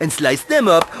perineum and slice them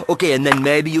up. Okay, and then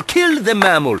maybe you kill the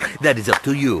mammal. That is up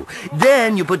to you.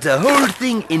 Then you put the whole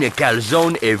thing in a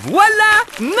calzone et voila!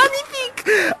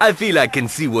 Magnifique! I feel I can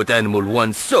see what animal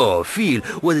once saw, feel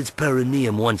what its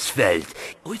perineum once felt.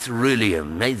 Oh, it's really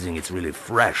amazing. It's really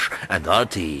fresh and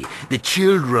hearty. The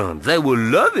children, they will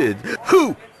love it.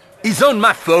 Who is on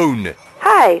my phone?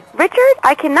 Hi, Richard?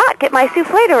 I cannot get my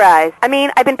souffle to rise. I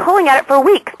mean, I've been pulling at it for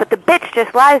weeks, but the bitch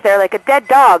just lies there like a dead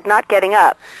dog, not getting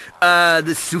up.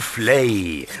 The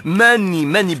souffle.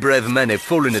 Many brave men have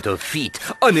fallen at her feet,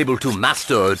 unable to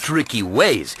master her tricky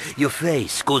ways. Your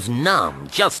face goes numb,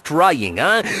 just trying,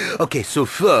 huh? Okay, so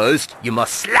first, you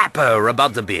must slap her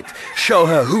about a bit, show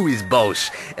her who is boss,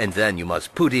 and then you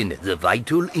must put in the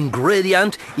vital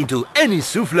ingredient into any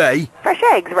souffle. Fresh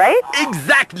eggs, right?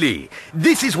 Exactly!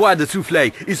 This is why the souffle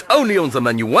is only on the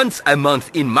menu once a month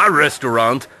in my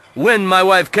restaurant, when my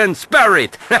wife can spare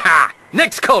it. Haha!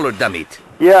 Next caller, dammit.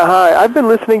 Yeah, hi. I've been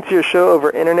listening to your show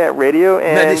over internet radio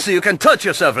and... That is so you can touch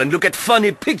yourself and look at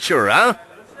funny picture, huh?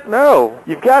 No,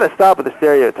 you've got to stop with the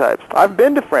stereotypes. I've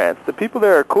been to France. The people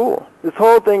there are cool. This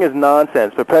whole thing is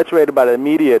nonsense, perpetuated by the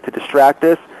media to distract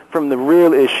us from the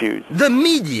real issues. The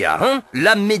media, huh?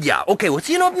 La media. Okay, well,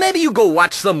 you know, maybe you go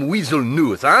watch some weasel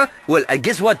news, huh? Well,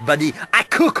 guess what, buddy? I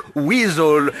cook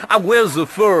weasel, I wear the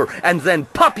fur, and then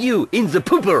pop you in the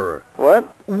pooper.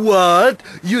 What? What?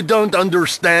 You don't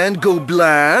understand,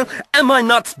 Gobelin? Am I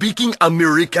not speaking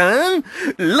American?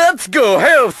 Let's go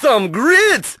have some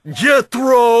grits,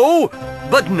 Jethro!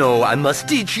 But no, I must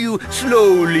teach you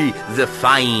slowly the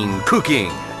fine cooking.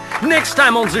 Next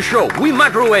time on the show, we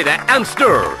microwave a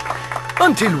hamster.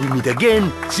 Until we meet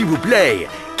again, s'il vous plaît,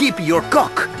 keep your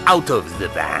cock out of the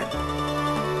van.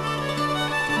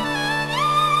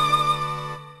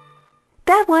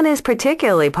 That one is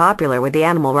particularly popular with the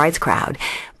animal rights crowd.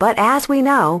 But as we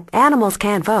know, animals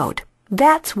can't vote.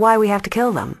 That's why we have to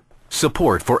kill them.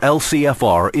 Support for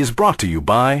LCFR is brought to you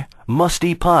by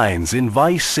Musty Pines in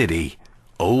Vice City.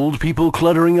 Old people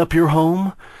cluttering up your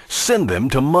home? Send them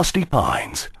to Musty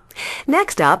Pines.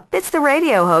 Next up, it's the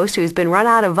radio host who's been run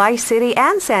out of Vice City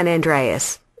and San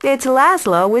Andreas. It's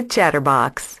Laszlo with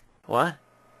Chatterbox. What?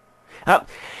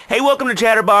 Hey, welcome to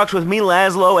Chatterbox with me,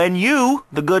 Laszlo, and you,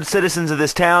 the good citizens of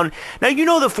this town. Now, you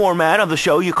know the format of the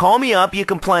show. You call me up, you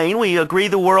complain, we agree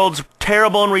the world's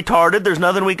terrible and retarded, there's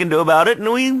nothing we can do about it,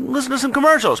 and we listen to some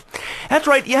commercials. That's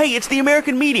right, hey, it's the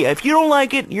American media. If you don't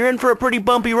like it, you're in for a pretty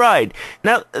bumpy ride.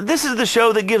 Now, this is the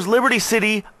show that gives Liberty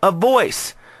City a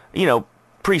voice. You know,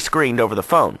 pre-screened over the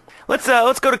phone. Let's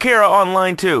go to Kara on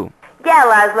line 2. Yeah,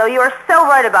 Laszlo, you are so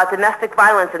right about domestic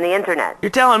violence in the internet. You're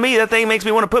telling me that thing makes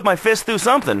me want to put my fist through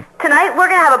something. Tonight, we're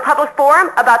going to have a public forum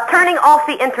about turning off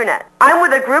the internet. I'm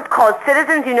with a group called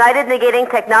Citizens United Negating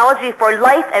Technology for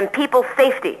Life and People's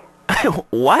Safety.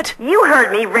 What? You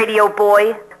heard me, radio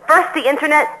boy. First the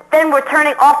internet, then we're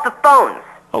turning off the phones.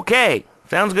 Okay.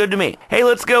 Sounds good to me. Hey,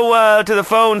 let's go to the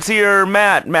phones here.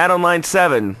 Matt on line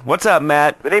 7. What's up,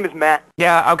 Matt? The name is Matt.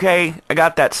 Yeah, okay. I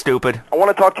got that, stupid. I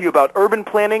want to talk to you about urban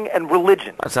planning and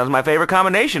religion. That sounds my favorite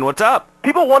combination. What's up?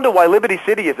 People wonder why Liberty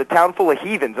City is a town full of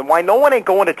heathens and why no one ain't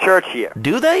going to church here.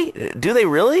 Do they? Do they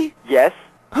really? Yes.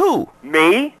 Who?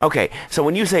 Me? Okay, so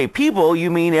when you say people, you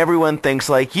mean everyone thinks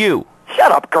like you.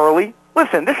 Shut up, girly.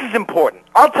 Listen, this is important.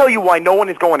 I'll tell you why no one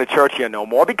is going to church here no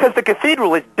more, because the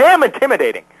cathedral is damn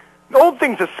intimidating. The old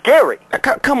things are scary.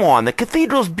 Come on, the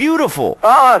cathedral's beautiful.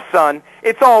 Son,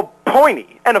 it's all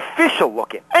pointy and official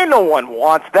looking. Ain't no one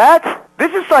wants that.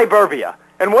 This is suburbia,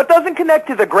 and what doesn't connect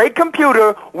to the great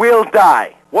computer will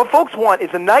die. What folks want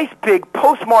is a nice big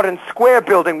postmodern square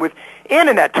building with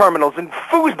internet terminals and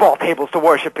foosball tables to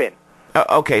worship in.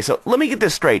 Okay, so let me get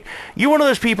this straight. You're one of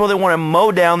those people that want to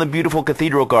mow down the beautiful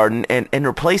cathedral garden and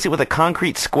replace it with a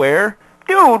concrete square?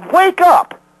 Dude, wake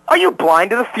up! Are you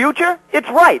blind to the future? It's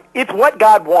right. It's what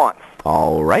God wants.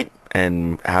 All right.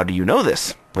 And how do you know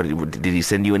this? Did he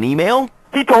send you an email?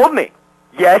 He told me.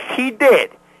 Yes, he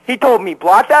did. He told me,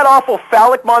 blot that awful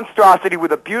phallic monstrosity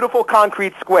with a beautiful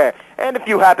concrete square. And if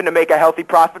you happen to make a healthy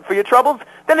profit for your troubles,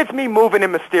 then it's me moving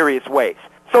in mysterious ways.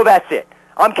 So that's it.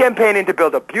 I'm campaigning to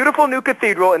build a beautiful new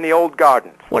cathedral in the old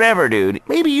gardens. Whatever, dude.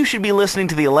 Maybe you should be listening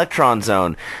to the Electron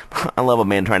Zone. I love a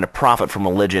man trying to profit from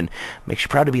religion. Makes you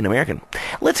proud to be an American.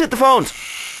 Let's hit the phones.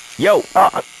 Yo.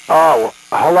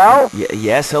 Hello?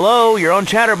 Yes, hello. You're on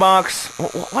Chatterbox.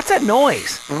 What's that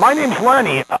noise? My name's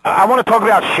Lenny. I want to talk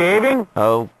about shaving.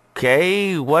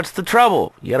 Okay, what's the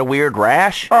trouble? You got a weird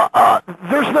rash?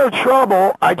 There's no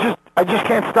trouble. I just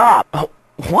can't stop. Oh,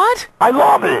 what? I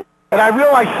love it. And I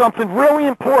realized something really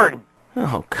important.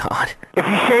 Oh, God. If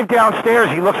you shave downstairs,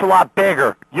 he looks a lot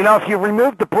bigger. You know, if you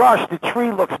remove the brush, the tree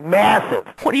looks massive.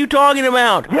 What are you talking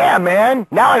about? Yeah, man.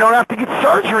 Now I don't have to get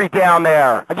surgery down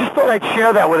there. I just thought I'd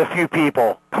share that with a few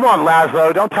people. Come on,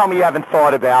 Laszlo. Don't tell me you haven't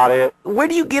thought about it. Where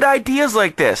do you get ideas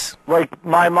like this? Like,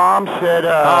 my mom said,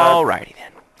 Alrighty then.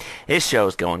 This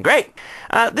show's going great.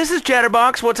 This is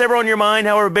Chatterbox. What's ever on your mind,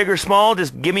 however big or small,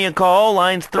 just give me a call.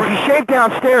 Lines 3. If you shave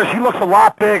downstairs, he looks a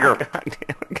lot bigger.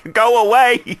 Go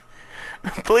away.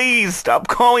 Please, stop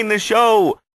calling the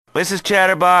show. This is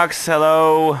Chatterbox.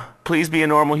 Hello. Please be a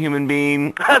normal human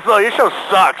being. Laszlo, your show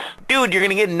sucks. Dude, you're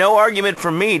gonna get no argument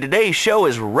from me. Today's show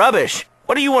is rubbish.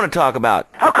 What do you want to talk about?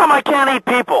 How come I can't eat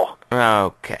people?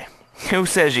 Okay. Who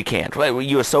says you can't? What, were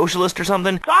you a socialist or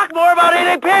something? Talk more about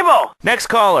eating people! Next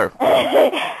caller.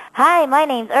 Hi, my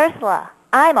name's Ursula.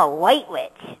 I'm a white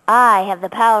witch. I have the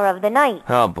power of the night.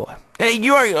 Oh, boy. Hey,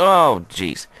 you are... Oh,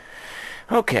 jeez.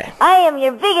 Okay. I am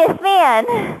your biggest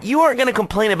fan. You aren't going to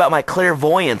complain about my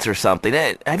clairvoyance or something.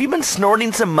 Have you been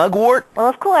snorting some mugwort? Well,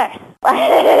 of course.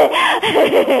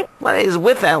 What is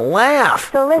with that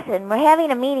laugh? So listen, we're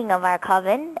having a meeting of our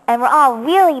coven, and we're all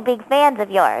really big fans of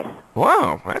yours.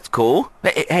 Wow, that's cool.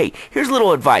 Hey, here's a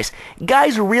little advice.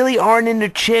 Guys really aren't into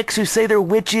chicks who say they're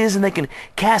witches and they can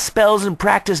cast spells and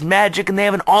practice magic and they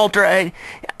have an altar.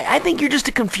 I think you're just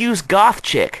a confused goth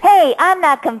chick. Hey, I'm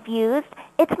not confused.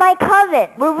 It's my cousin.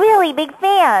 We're really big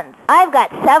fans. I've got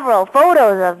several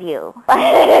photos of you.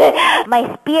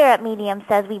 My spirit medium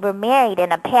says we were married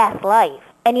in a past life.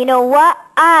 And you know what?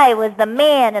 I was the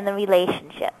man in the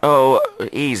relationship. Oh,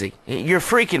 easy. You're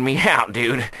freaking me out,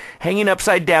 dude. Hanging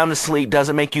upside down to sleep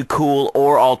doesn't make you cool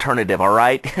or alternative, all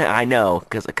right? I know,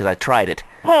 because I tried it.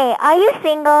 Hey, are you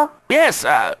single? Yes,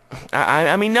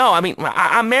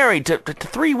 I'm married to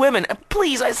 3 women.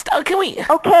 Please, can we...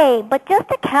 Okay, but just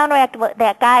to counteract what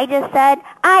that guy just said,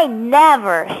 I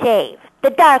never shave. The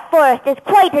dark forest is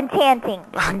quite enchanting.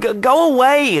 Go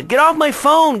away. Get off my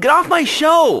phone. Get off my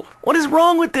show. What is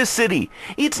wrong with this city?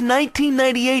 It's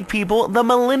 1998, people. The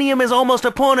millennium is almost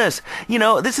upon us. You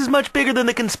know, this is much bigger than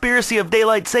the conspiracy of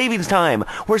daylight savings time.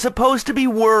 We're supposed to be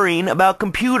worrying about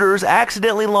computers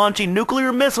accidentally launching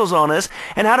nuclear missiles on us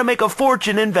and how to make a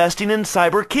fortune investing in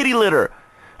cyber kitty litter.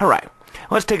 All right,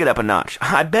 let's take it up a notch.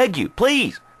 I beg you,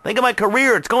 please. Think of my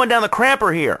career. It's going down the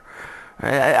crapper here.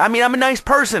 I mean, I'm a nice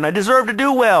person. I deserve to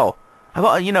do well.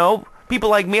 You know, people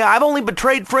like me, I've only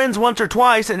betrayed friends once or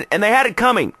twice, and they had it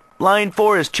coming. Line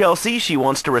 4 is Chelsea. She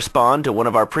wants to respond to one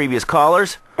of our previous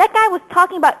callers. That guy was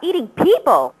talking about eating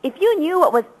people. If you knew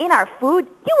what was in our food,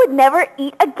 you would never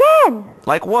eat again.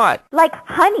 Like what? Like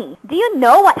honey. Do you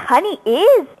know what honey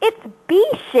is? It's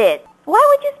bee shit. Why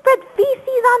would you spread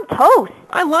feces on toast?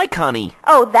 I like honey.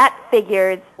 Oh, that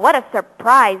figures. What a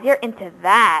surprise. You're into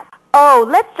that. Oh,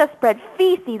 let's just spread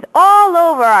feces all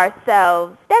over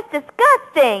ourselves. That's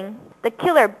disgusting. The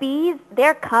killer bees,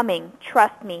 they're coming.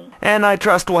 Trust me. And I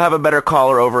trust we'll have a better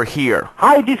caller over here.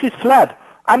 Hi, this is Vlad.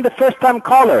 I'm the first-time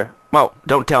caller. Oh,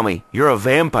 don't tell me. You're a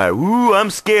vampire. Ooh,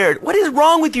 I'm scared. What is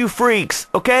wrong with you freaks,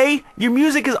 okay? Your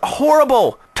music is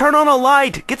horrible. Turn on a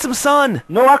light. Get some sun.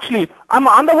 No, actually, I'm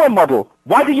an underwear model.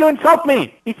 Why do you insult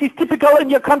me? Is this typical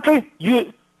in your country?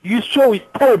 Your show is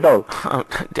terrible.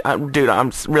 Dude,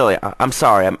 I'm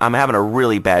sorry. I'm having a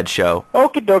really bad show.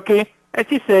 Okie dokie. As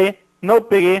you say, no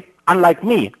biggie. Unlike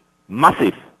me,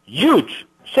 massive, huge,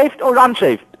 shaved or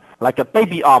unshaved, like a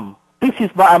baby arm. This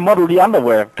is why I model the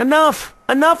underwear. Enough!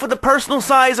 Enough with the personal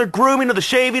size or grooming or the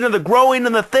shaving or the growing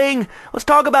and the thing. Let's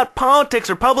talk about politics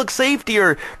or public safety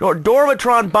or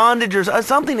Dorvatron bondage or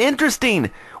something interesting.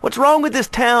 What's wrong with this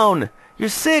town? You're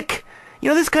sick. You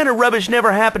know, this kind of rubbish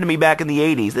never happened to me back in the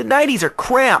 80s. The 90s are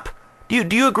crap. Do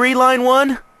you agree, line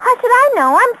one? How should I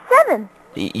know? I'm 7.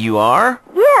 You are?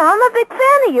 Yeah, I'm a big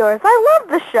fan of yours. I love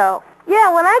the show.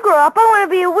 Yeah, when I grow up, I want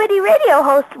to be a witty radio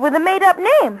host with a made-up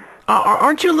name.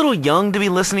 Aren't you a little young to be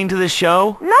listening to this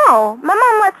show? No, my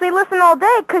mom lets me listen all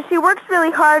day because she works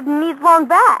really hard and needs long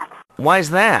baths.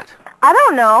 Why's that? I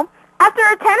don't know. After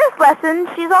a tennis lesson,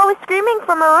 she's always screaming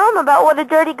from her room about what a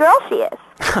dirty girl she is.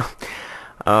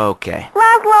 Okay.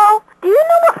 Laszlo, do you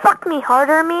know what fuck me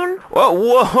harder means?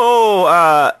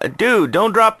 Whoa, dude,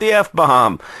 don't drop the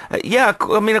F-bomb. Yeah,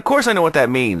 I mean, of course I know what that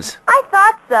means. I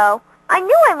thought so. I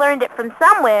knew I learned it from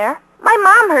somewhere. My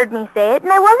mom heard me say it,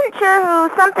 and I wasn't sure who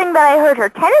something that I heard her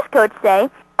tennis coach say,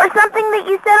 or something that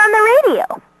you said on the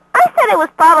radio. I said it was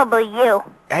probably you.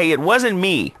 Hey, it wasn't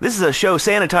me. This is a show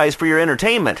sanitized for your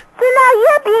entertainment. So now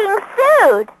you're being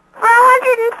sued for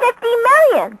 $150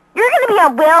 million. You're gonna be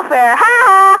on welfare, ha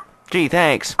ha! Gee,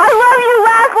 thanks. I love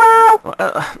you,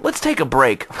 Laszlo! Let's take a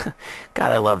break.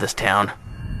 God, I love this town.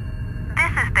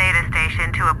 This is Data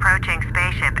Station to approaching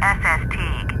spaceship SS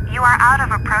Teague. You are out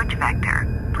of approach vector.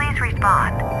 Please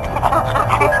respond.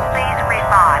 Please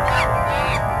respond.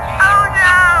 Oh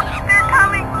no! They're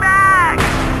coming back!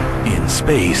 In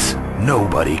space,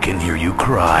 nobody can hear you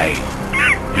cry.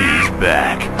 He's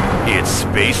back. It's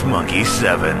Space Monkey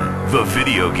 7, the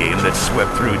video game that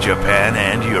swept through Japan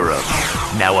and Europe.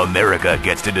 Now America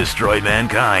gets to destroy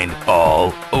mankind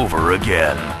all over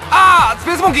again. Ah!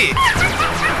 Space Monkey!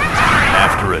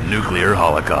 After a nuclear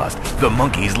holocaust, the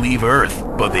monkeys leave Earth,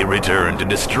 but they return to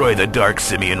destroy the Dark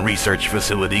Simian research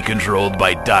facility controlled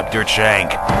by Dr.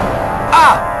 Chank.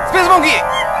 Ah! Space Monkey!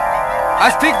 I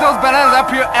stick those bananas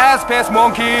up your ass, Space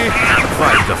Monkey!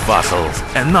 Find the fossils,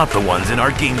 and not the ones in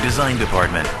our game design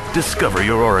department. Discover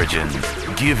your origins.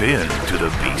 Give in to the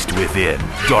beast within.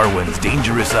 Darwin's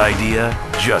dangerous idea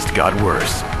just got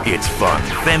worse. It's fun,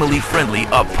 family-friendly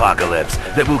apocalypse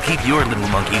that will keep your little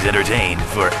monkeys entertained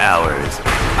for hours.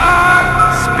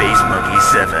 Space Monkey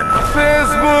 7.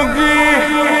 Space Monkey!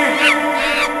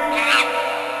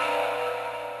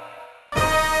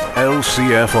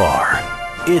 LCFR.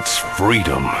 It's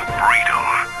freedom.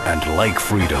 And like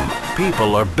freedom,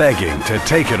 people are begging to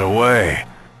take it away.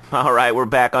 All right, we're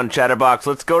back on Chatterbox.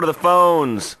 Let's go to the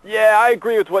phones. Yeah, I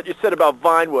agree with what you said about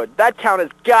Vinewood. That town has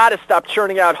got to stop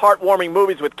churning out heartwarming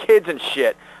movies with kids and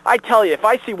shit. I tell you, if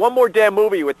I see one more damn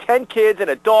movie with 10 kids and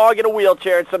a dog in a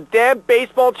wheelchair and some damn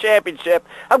baseball championship,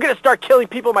 I'm going to start killing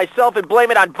people myself and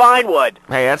blame it on Vinewood.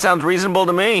 Hey, that sounds reasonable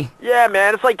to me. Yeah,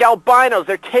 man, it's like albinos.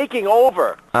 They're taking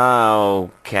over.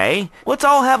 Okay. Let's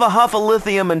all have a huff of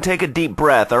lithium and take a deep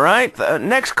breath, all right?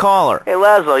 Next caller. Hey,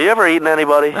 Laszlo, you ever eaten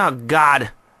anybody? Oh,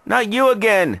 God. Not you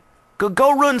again.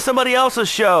 Go ruin somebody else's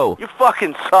show. You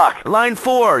fucking suck. Line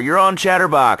 4, you're on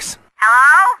Chatterbox.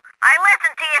 Hello? I listen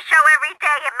to your show every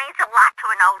day. It means a lot to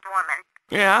an old woman.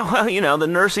 Yeah, well, you know, the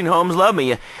nursing homes love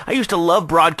me. I used to love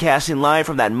broadcasting live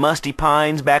from that musty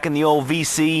Pines back in the old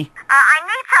VC. I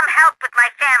need some help with my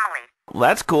family. Well,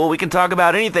 that's cool. We can talk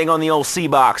about anything on the old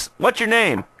C-Box. What's your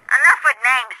name? Enough with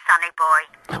names, sonny boy.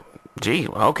 Gee,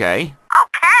 okay.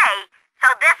 Okay, so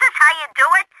this is how you do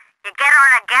it? You get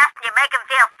on a guest and you make them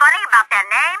feel funny about their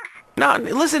names? No,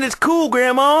 listen, it's cool,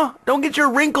 Grandma. Don't get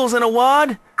your wrinkles in a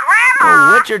wad. Grandma?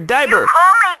 Oh, wet your diaper. You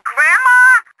call me Grandma?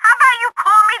 How about you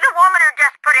call me the woman who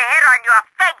just put a hit on your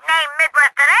fake name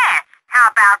Midwestern ass? How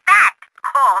about that?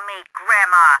 Call me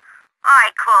Grandma.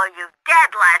 I call you dead,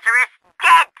 Lazarus.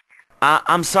 Dead.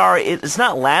 I'm sorry, it's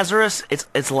not Lazarus,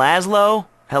 it's Laszlo.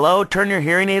 Hello, turn your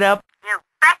hearing aid up. You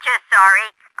betcha sorry.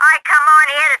 I come on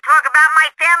here to talk about my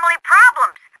family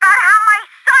problems. About how my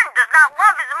son does not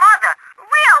love his mother.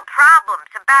 Real problems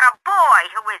about a boy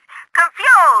who is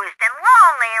confused and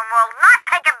lonely and will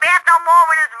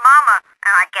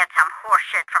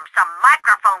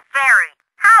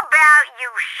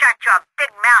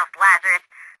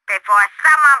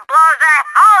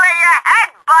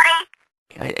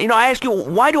I ask you,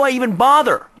 why do I even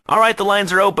bother? All right, the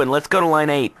lines are open. Let's go to line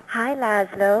 8. Hi,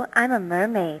 Laszlo. I'm a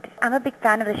mermaid. I'm a big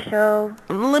fan of the show.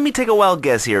 Let me take a wild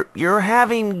guess here. You're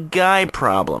having guy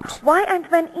problems. Why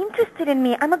aren't men interested in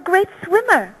me? I'm a great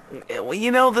swimmer.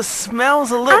 Well, the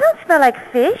smell's a little... I don't smell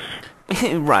like fish.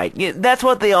 Right. Yeah, that's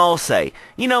what they all say.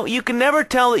 You can never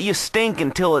tell that you stink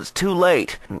until it's too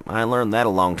late. I learned that a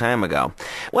long time ago.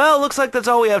 Well, looks like that's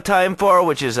all we have time for,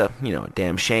 which is a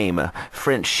damn shame.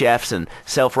 French chefs and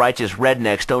self-righteous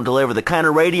rednecks don't deliver the kind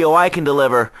of radio I can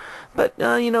deliver. But,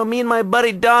 me and my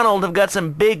buddy Donald have got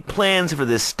some big plans for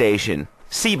this station.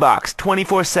 C-Box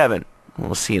 24/7.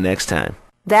 We'll see you next time.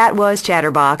 That was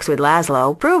Chatterbox with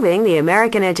Laszlo, proving the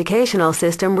American educational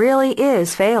system really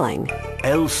is failing.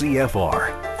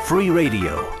 LCFR, free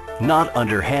radio, not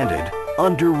underhanded,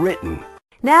 underwritten.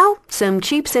 Now, some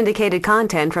cheap syndicated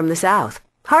content from the South.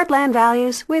 Heartland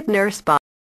Values with Nurse Bob.